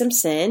Becky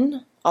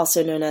Simpson,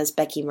 also known as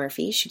Becky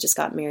Murphy, she just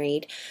got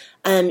married.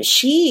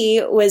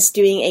 She was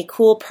doing a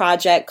cool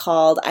project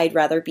called I'd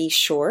Rather Be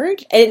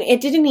Short. And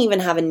it didn't even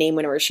have a name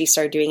whenever she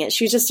started doing it.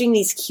 She was just doing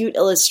these cute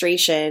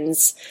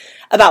illustrations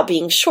about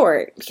being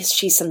short because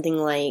she's something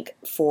like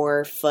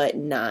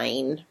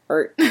 4'9",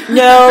 or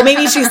no,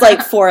 maybe she's like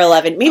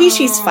 4'11". Maybe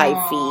she's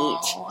 5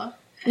 feet.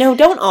 No,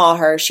 don't awe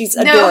her. She's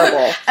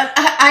adorable.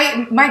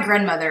 No, my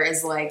grandmother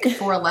is like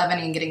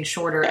 4'11" and getting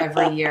shorter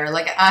every year.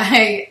 Like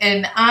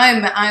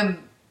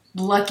I'm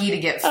lucky to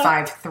get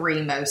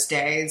 5'3" most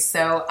days.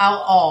 So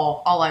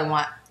all I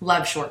want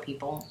Love short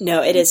people.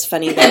 No, it is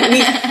funny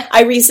that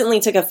I recently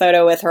took a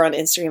photo with her on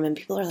Instagram, and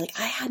people are like,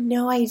 I had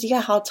no idea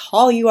how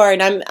tall you are.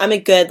 And I'm a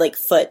good, like,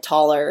 foot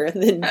taller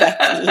than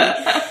Becky.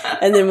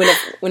 And then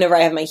whenever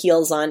I have my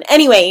heels on.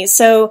 Anyway,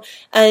 so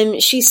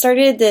she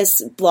started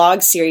this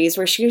blog series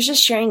where she was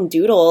just sharing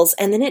doodles,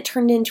 and then it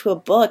turned into a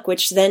book,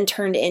 which then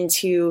turned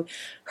into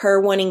her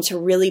wanting to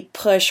really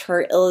push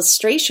her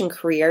illustration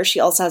career. She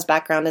also has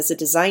background as a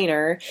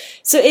designer.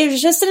 So it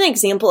was just an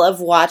example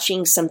of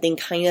watching something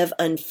kind of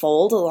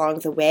unfold along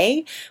the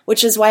way,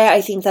 which is why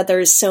I think that there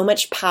is so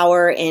much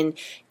power in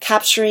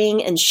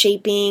capturing and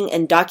shaping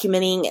and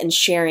documenting and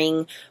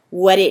sharing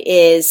what it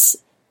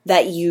is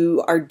that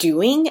you are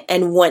doing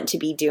and want to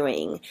be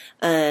doing.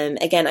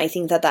 Again, I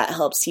think that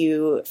helps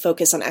you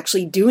focus on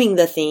actually doing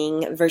the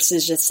thing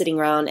versus just sitting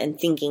around and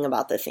thinking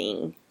about the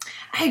thing.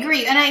 I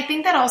agree. And I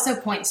think that also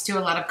points to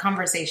a lot of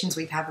conversations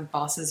we've had with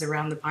bosses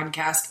around the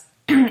podcast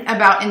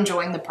about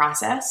enjoying the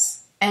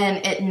process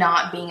and it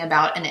not being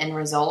about an end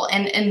result.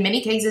 And in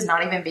many cases,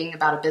 not even being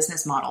about a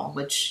business model,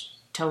 which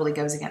totally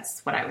goes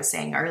against what I was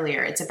saying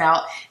earlier. It's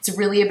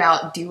really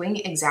about doing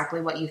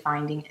exactly what you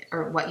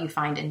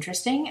find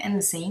interesting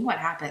and seeing what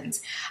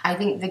happens. I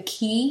think the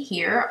key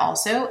here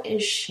also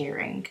is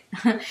sharing,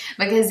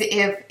 because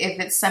if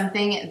it's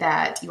something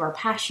that you are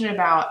passionate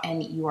about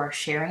and you are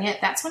sharing it,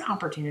 that's when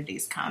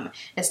opportunities come.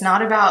 It's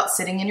not about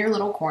sitting in your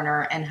little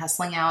corner and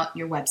hustling out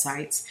your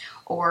websites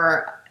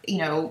or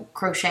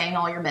crocheting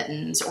all your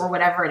mittens or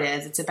whatever it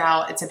is. It's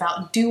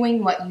about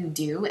doing what you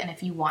do. And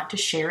if you want to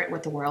share it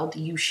with the world,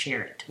 you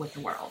share it with the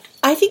world.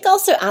 I think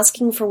also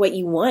asking for what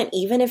you want,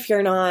 even if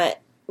you're not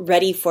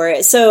ready for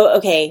it. So,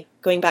 okay,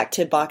 going back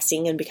to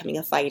boxing and becoming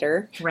a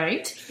fighter.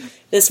 Right.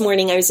 This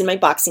morning I was in my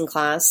boxing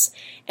class,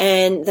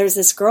 and there's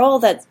this girl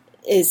that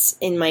is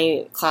in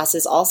my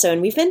classes also,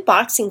 and we've been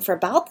boxing for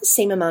about the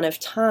same amount of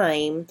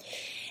time.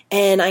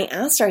 And I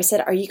asked her, I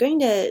said, are you going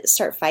to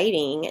start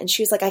fighting? And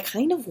she was like, I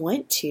kind of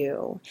want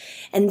to.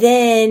 And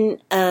then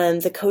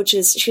the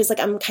coaches, she was like,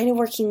 I'm kind of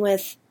working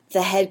with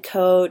the head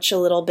coach a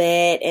little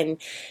bit. And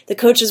the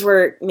coaches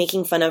were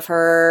making fun of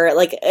her,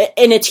 like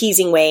in a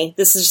teasing way.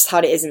 This is just how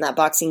it is in that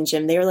boxing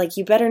gym. They were like,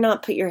 you better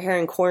not put your hair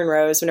in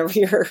cornrows whenever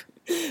you're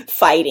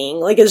fighting.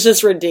 Like, it's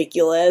just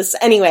ridiculous.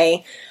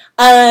 Anyway,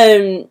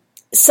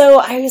 so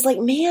I was like,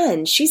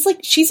 man,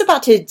 she's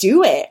about to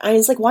do it. I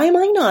was like, why am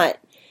I not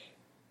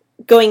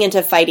going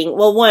into fighting?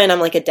 Well, one,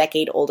 I'm like a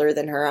decade older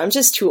than her. I'm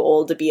just too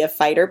old to be a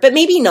fighter, but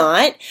maybe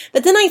not.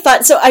 But then I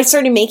thought, so I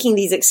started making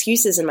these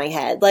excuses in my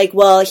head. Like,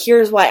 well,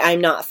 here's why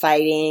I'm not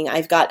fighting.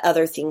 I've got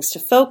other things to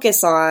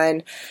focus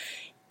on.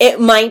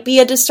 It might be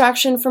a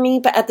distraction for me,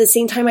 but at the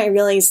same time, I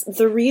realized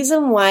the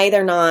reason why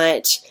they're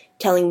not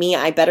telling me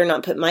I better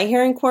not put my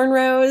hair in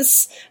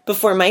cornrows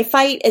before my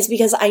fight is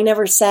because I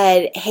never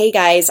said, hey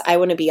guys, I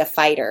want to be a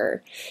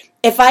fighter.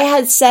 If I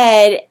had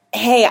said,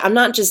 hey, I'm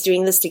not just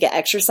doing this to get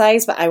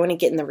exercise, but I want to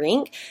get in the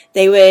rink,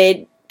 they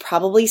would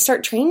probably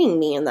start training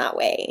me in that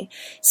way.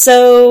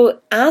 So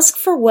ask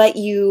for what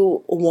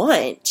you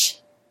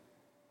want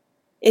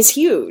is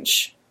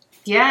huge.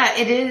 Yeah,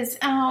 it is.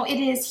 Oh, it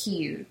is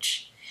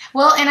huge.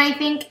 Well, and I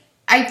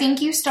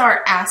think you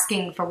start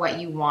asking for what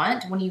you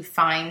want when you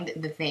find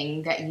the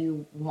thing that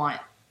you want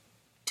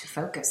to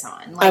focus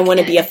on. Like, I want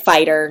to be a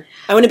fighter.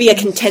 I want to be a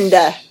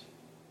contender.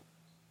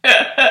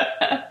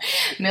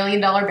 $1 million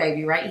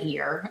baby right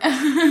here.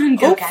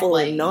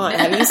 Hopefully not.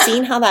 Have you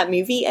seen how that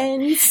movie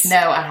ends? No,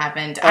 I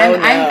haven't. Oh,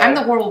 I'm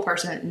the horrible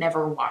person that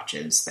never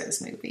watches those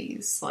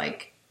movies.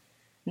 Like,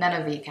 none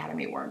of the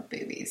Academy Award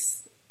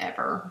movies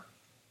ever.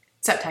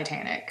 Except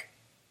Titanic.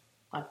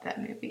 Love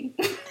that movie.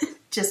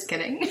 Just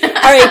kidding. All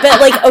right, but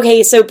like,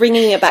 okay, so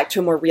bringing it back to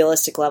a more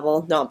realistic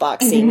level, not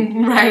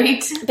boxing.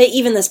 Right. But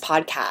even this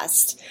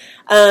podcast,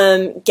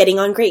 getting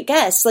on great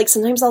guests. Like,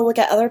 sometimes I'll look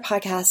at other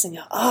podcasts and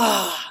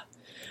go,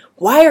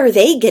 why are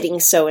they getting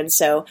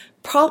so-and-so?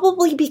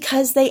 Probably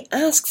because they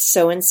asked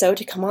so-and-so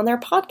to come on their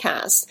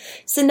podcast.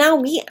 So now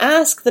we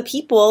ask the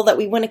people that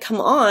we want to come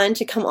on,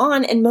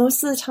 and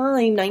most of the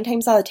time, 9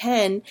 times out of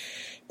 10,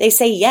 they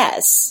say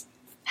yes.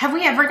 Have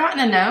we ever gotten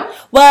a no?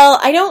 Well,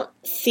 I don't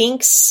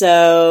think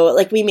so.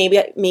 Like, we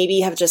maybe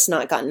have just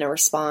not gotten a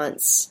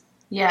response.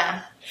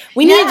 Yeah.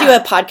 We need to do a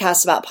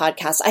podcast about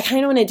podcasts. I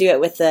kind of want to do it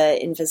with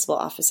the Invisible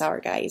Office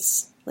Hour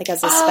guys. Like,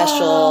 as a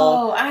special...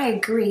 Oh, I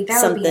agree.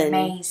 That would be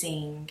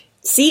amazing.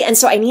 See, and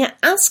so I need to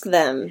ask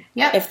them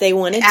if they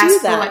want to do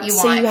that.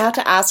 So you have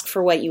to ask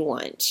for what you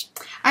want.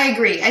 I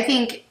agree. I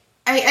think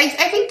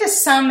to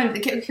sum...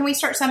 Can we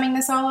start summing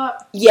this all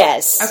up?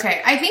 Yes.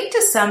 Okay. I think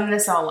to sum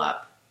this all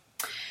up,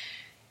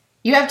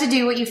 you have to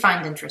do what you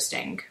find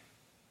interesting.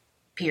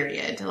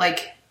 Period.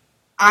 Like,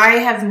 I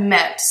have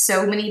met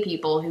so many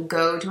people who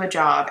go to a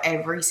job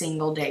every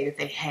single day that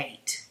they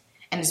hate.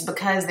 And it's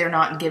because they're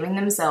not giving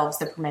themselves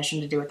the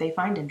permission to do what they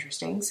find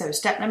interesting. So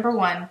step number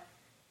 1,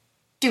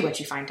 do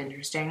what you find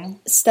interesting.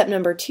 Step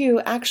number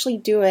 2, actually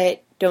do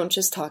it. Don't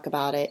just talk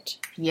about it.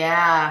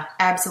 Yeah,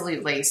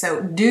 absolutely.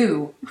 So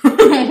do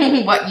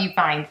what you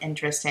find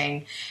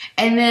interesting.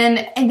 And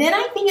then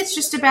I think it's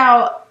just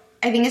about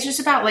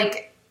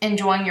like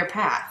enjoying your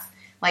path.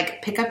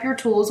 Like, pick up your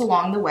tools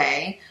along the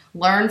way,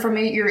 learn from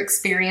your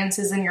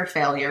experiences and your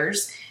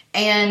failures,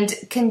 and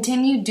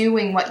continue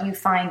doing what you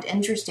find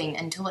interesting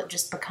until it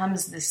just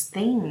becomes this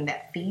thing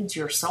that feeds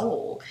your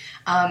soul.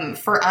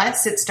 For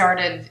us,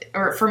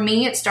 for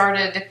me, it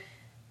started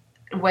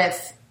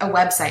with a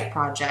website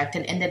project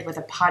and ended with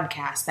a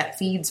podcast that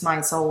feeds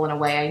my soul in a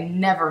way I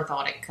never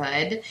thought it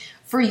could.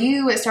 For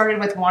you, it started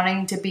with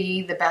wanting to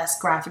be the best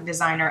graphic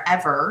designer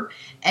ever,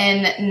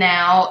 and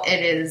now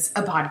it is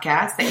a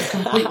podcast that you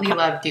completely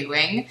love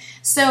doing.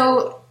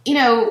 So,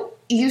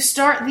 you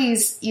start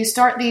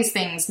these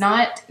things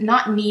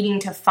not needing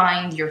to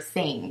find your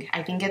thing.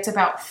 I think it's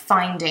about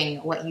finding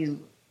what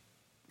you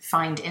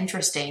find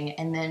interesting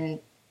and then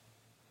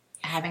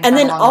having fun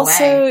along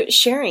also the way.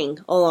 Sharing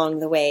along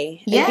the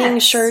way. Yes. And being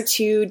sure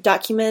to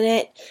document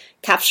it,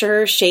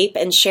 capture, shape,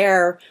 and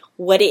share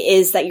what it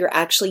is that you're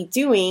actually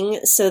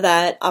doing so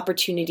that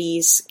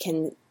opportunities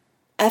can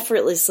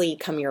effortlessly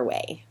come your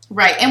way.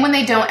 Right. And when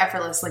they don't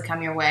effortlessly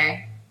come your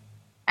way,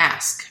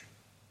 ask.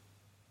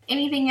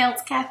 Anything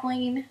else,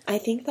 Kathleen? I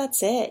think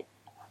that's it.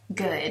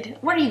 Good.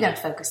 What are you going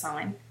to focus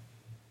on?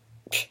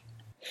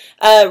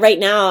 Right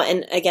now,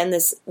 and again,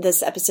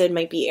 this episode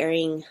might be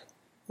airing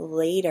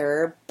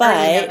later, but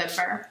Early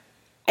November.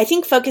 I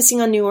think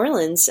focusing on New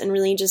Orleans and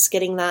really just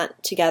getting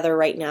that together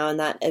right now and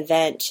that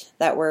event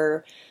that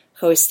we're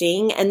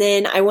hosting. And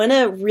then I want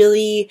to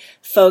really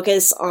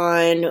focus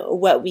on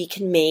what we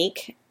can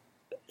make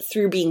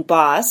through Being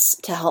Boss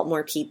to help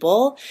more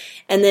people.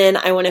 And then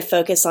I want to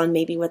focus on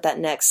maybe what that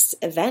next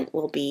event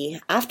will be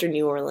after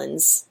New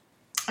Orleans.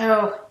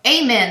 Oh,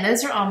 amen.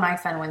 Those are all my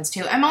fun ones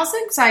too. I'm also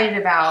excited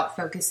about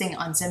focusing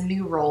on some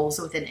new roles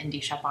within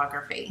Indie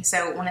Shopography.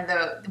 So one of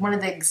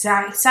the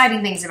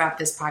exciting things about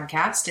this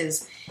podcast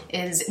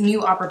is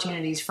new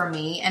opportunities for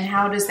me, and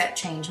how does that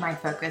change my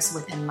focus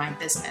within my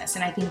business?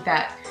 And I think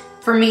that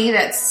for me,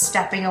 that's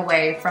stepping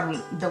away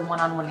from the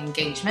one-on-one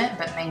engagement,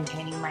 but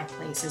maintaining my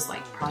place as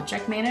like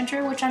project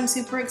manager, which I'm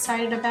super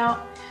excited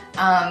about.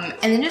 And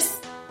then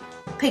just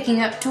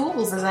picking up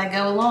tools as I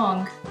go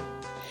along.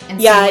 And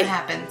see what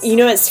happens.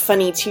 It's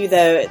funny too,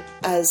 though,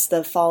 as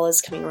the fall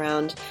is coming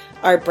around,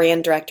 our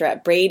brand director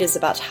at Braid is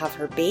about to have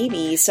her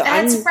baby. So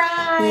That's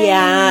right.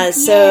 Yeah. Yay.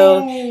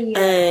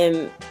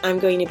 So I'm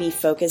going to be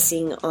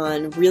focusing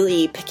on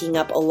really picking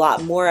up a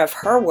lot more of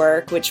her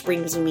work, which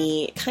brings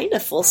me kind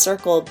of full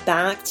circle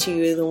back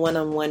to the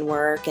one-on-one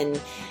work and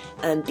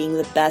being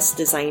the best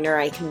designer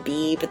I can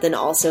be, but then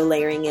also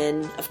layering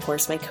in, of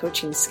course, my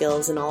coaching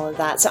skills and all of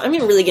that. So I'm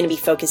really going to be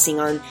focusing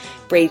on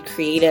Braid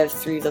Creative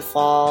through the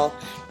fall.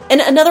 And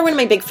another one of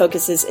my big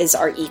focuses is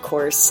our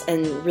e-course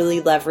and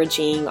really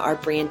leveraging our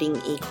branding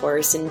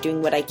e-course and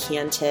doing what I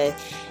can to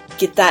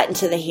get that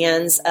into the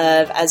hands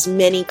of as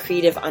many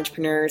creative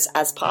entrepreneurs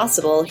as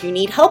possible who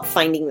need help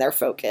finding their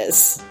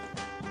focus.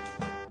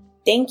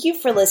 Thank you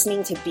for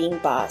listening to Being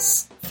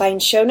Boss.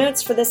 Find show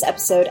notes for this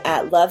episode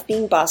at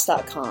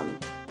lovebeingboss.com.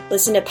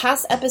 Listen to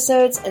past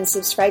episodes and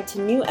subscribe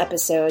to new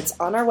episodes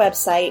on our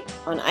website,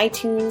 on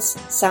iTunes,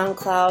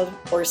 SoundCloud,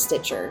 or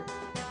Stitcher.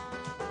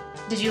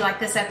 Did you like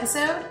this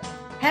episode?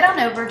 Head on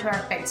over to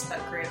our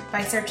Facebook group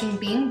by searching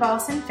Being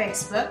Boss in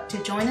Facebook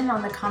to join in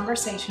on the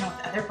conversation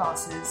with other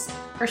bosses,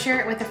 or share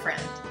it with a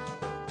friend.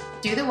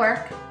 Do the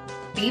work,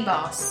 be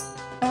boss,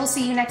 and we'll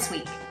see you next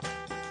week.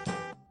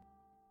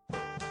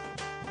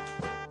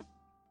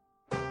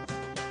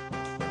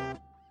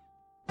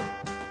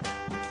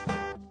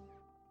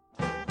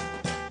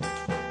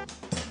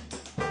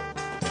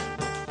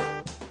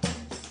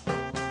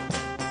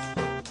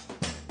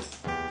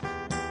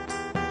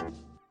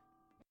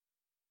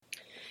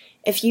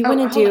 If you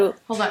want to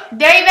Hold on.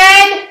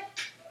 David!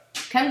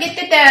 Come get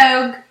the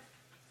dog.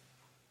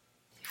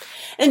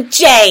 And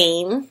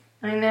Jane.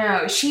 I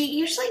know. She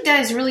usually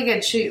does really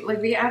good.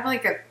 We have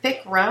like a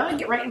thick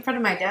rug right in front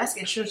of my desk,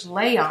 and she'll just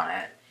lay on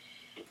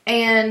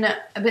it.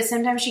 But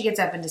sometimes she gets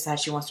up and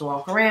decides she wants to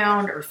walk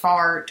around or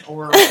fart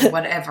or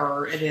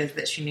whatever it is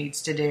that she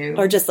needs to do.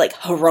 Or just like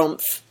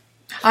harumph.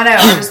 I know,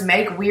 or just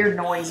make weird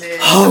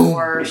noises,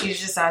 or she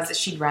just decides that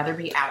she'd rather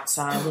be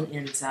outside than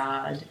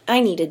inside. I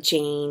need a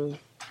Jane.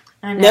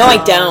 I know. No,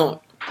 I don't.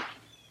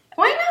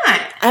 Why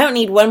not? I don't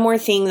need one more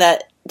thing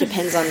that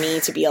depends on me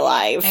to be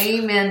alive.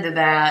 Amen to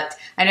that.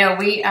 I know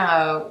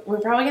we're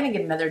probably gonna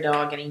get another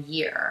dog in a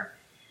year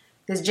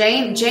because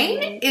Jane's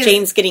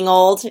getting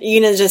old.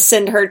 You're gonna just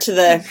send her to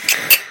the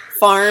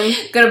farm.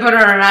 Gonna put her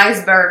on an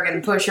iceberg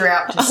and push her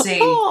out to sea.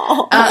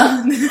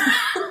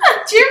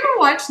 Did you ever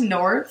watch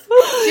North?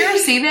 Did you ever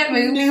see that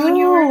movie when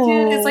you were a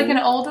kid? It's like an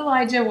old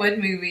Elijah Wood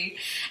movie,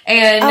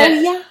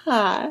 and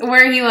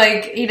where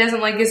he doesn't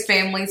like his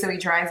family, so he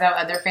tries out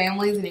other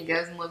families, and he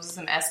goes and lives with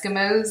some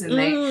Eskimos, and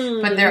they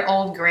put their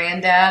old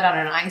granddad on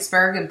an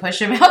iceberg and push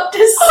him out to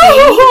sea.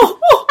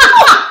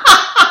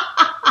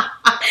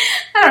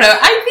 I don't know.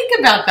 I think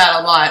about that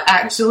a lot,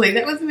 actually.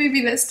 That was a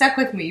movie that stuck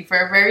with me for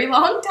a very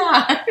long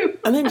time.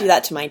 I'm going to do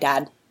that to my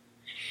dad.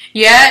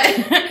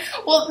 Yeah.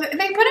 Well, they put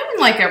him in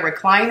like a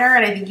recliner,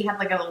 and I think he had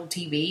like a little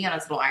TV on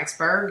his little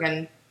iceberg.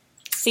 And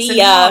see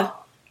ya.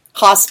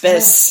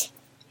 Hospice.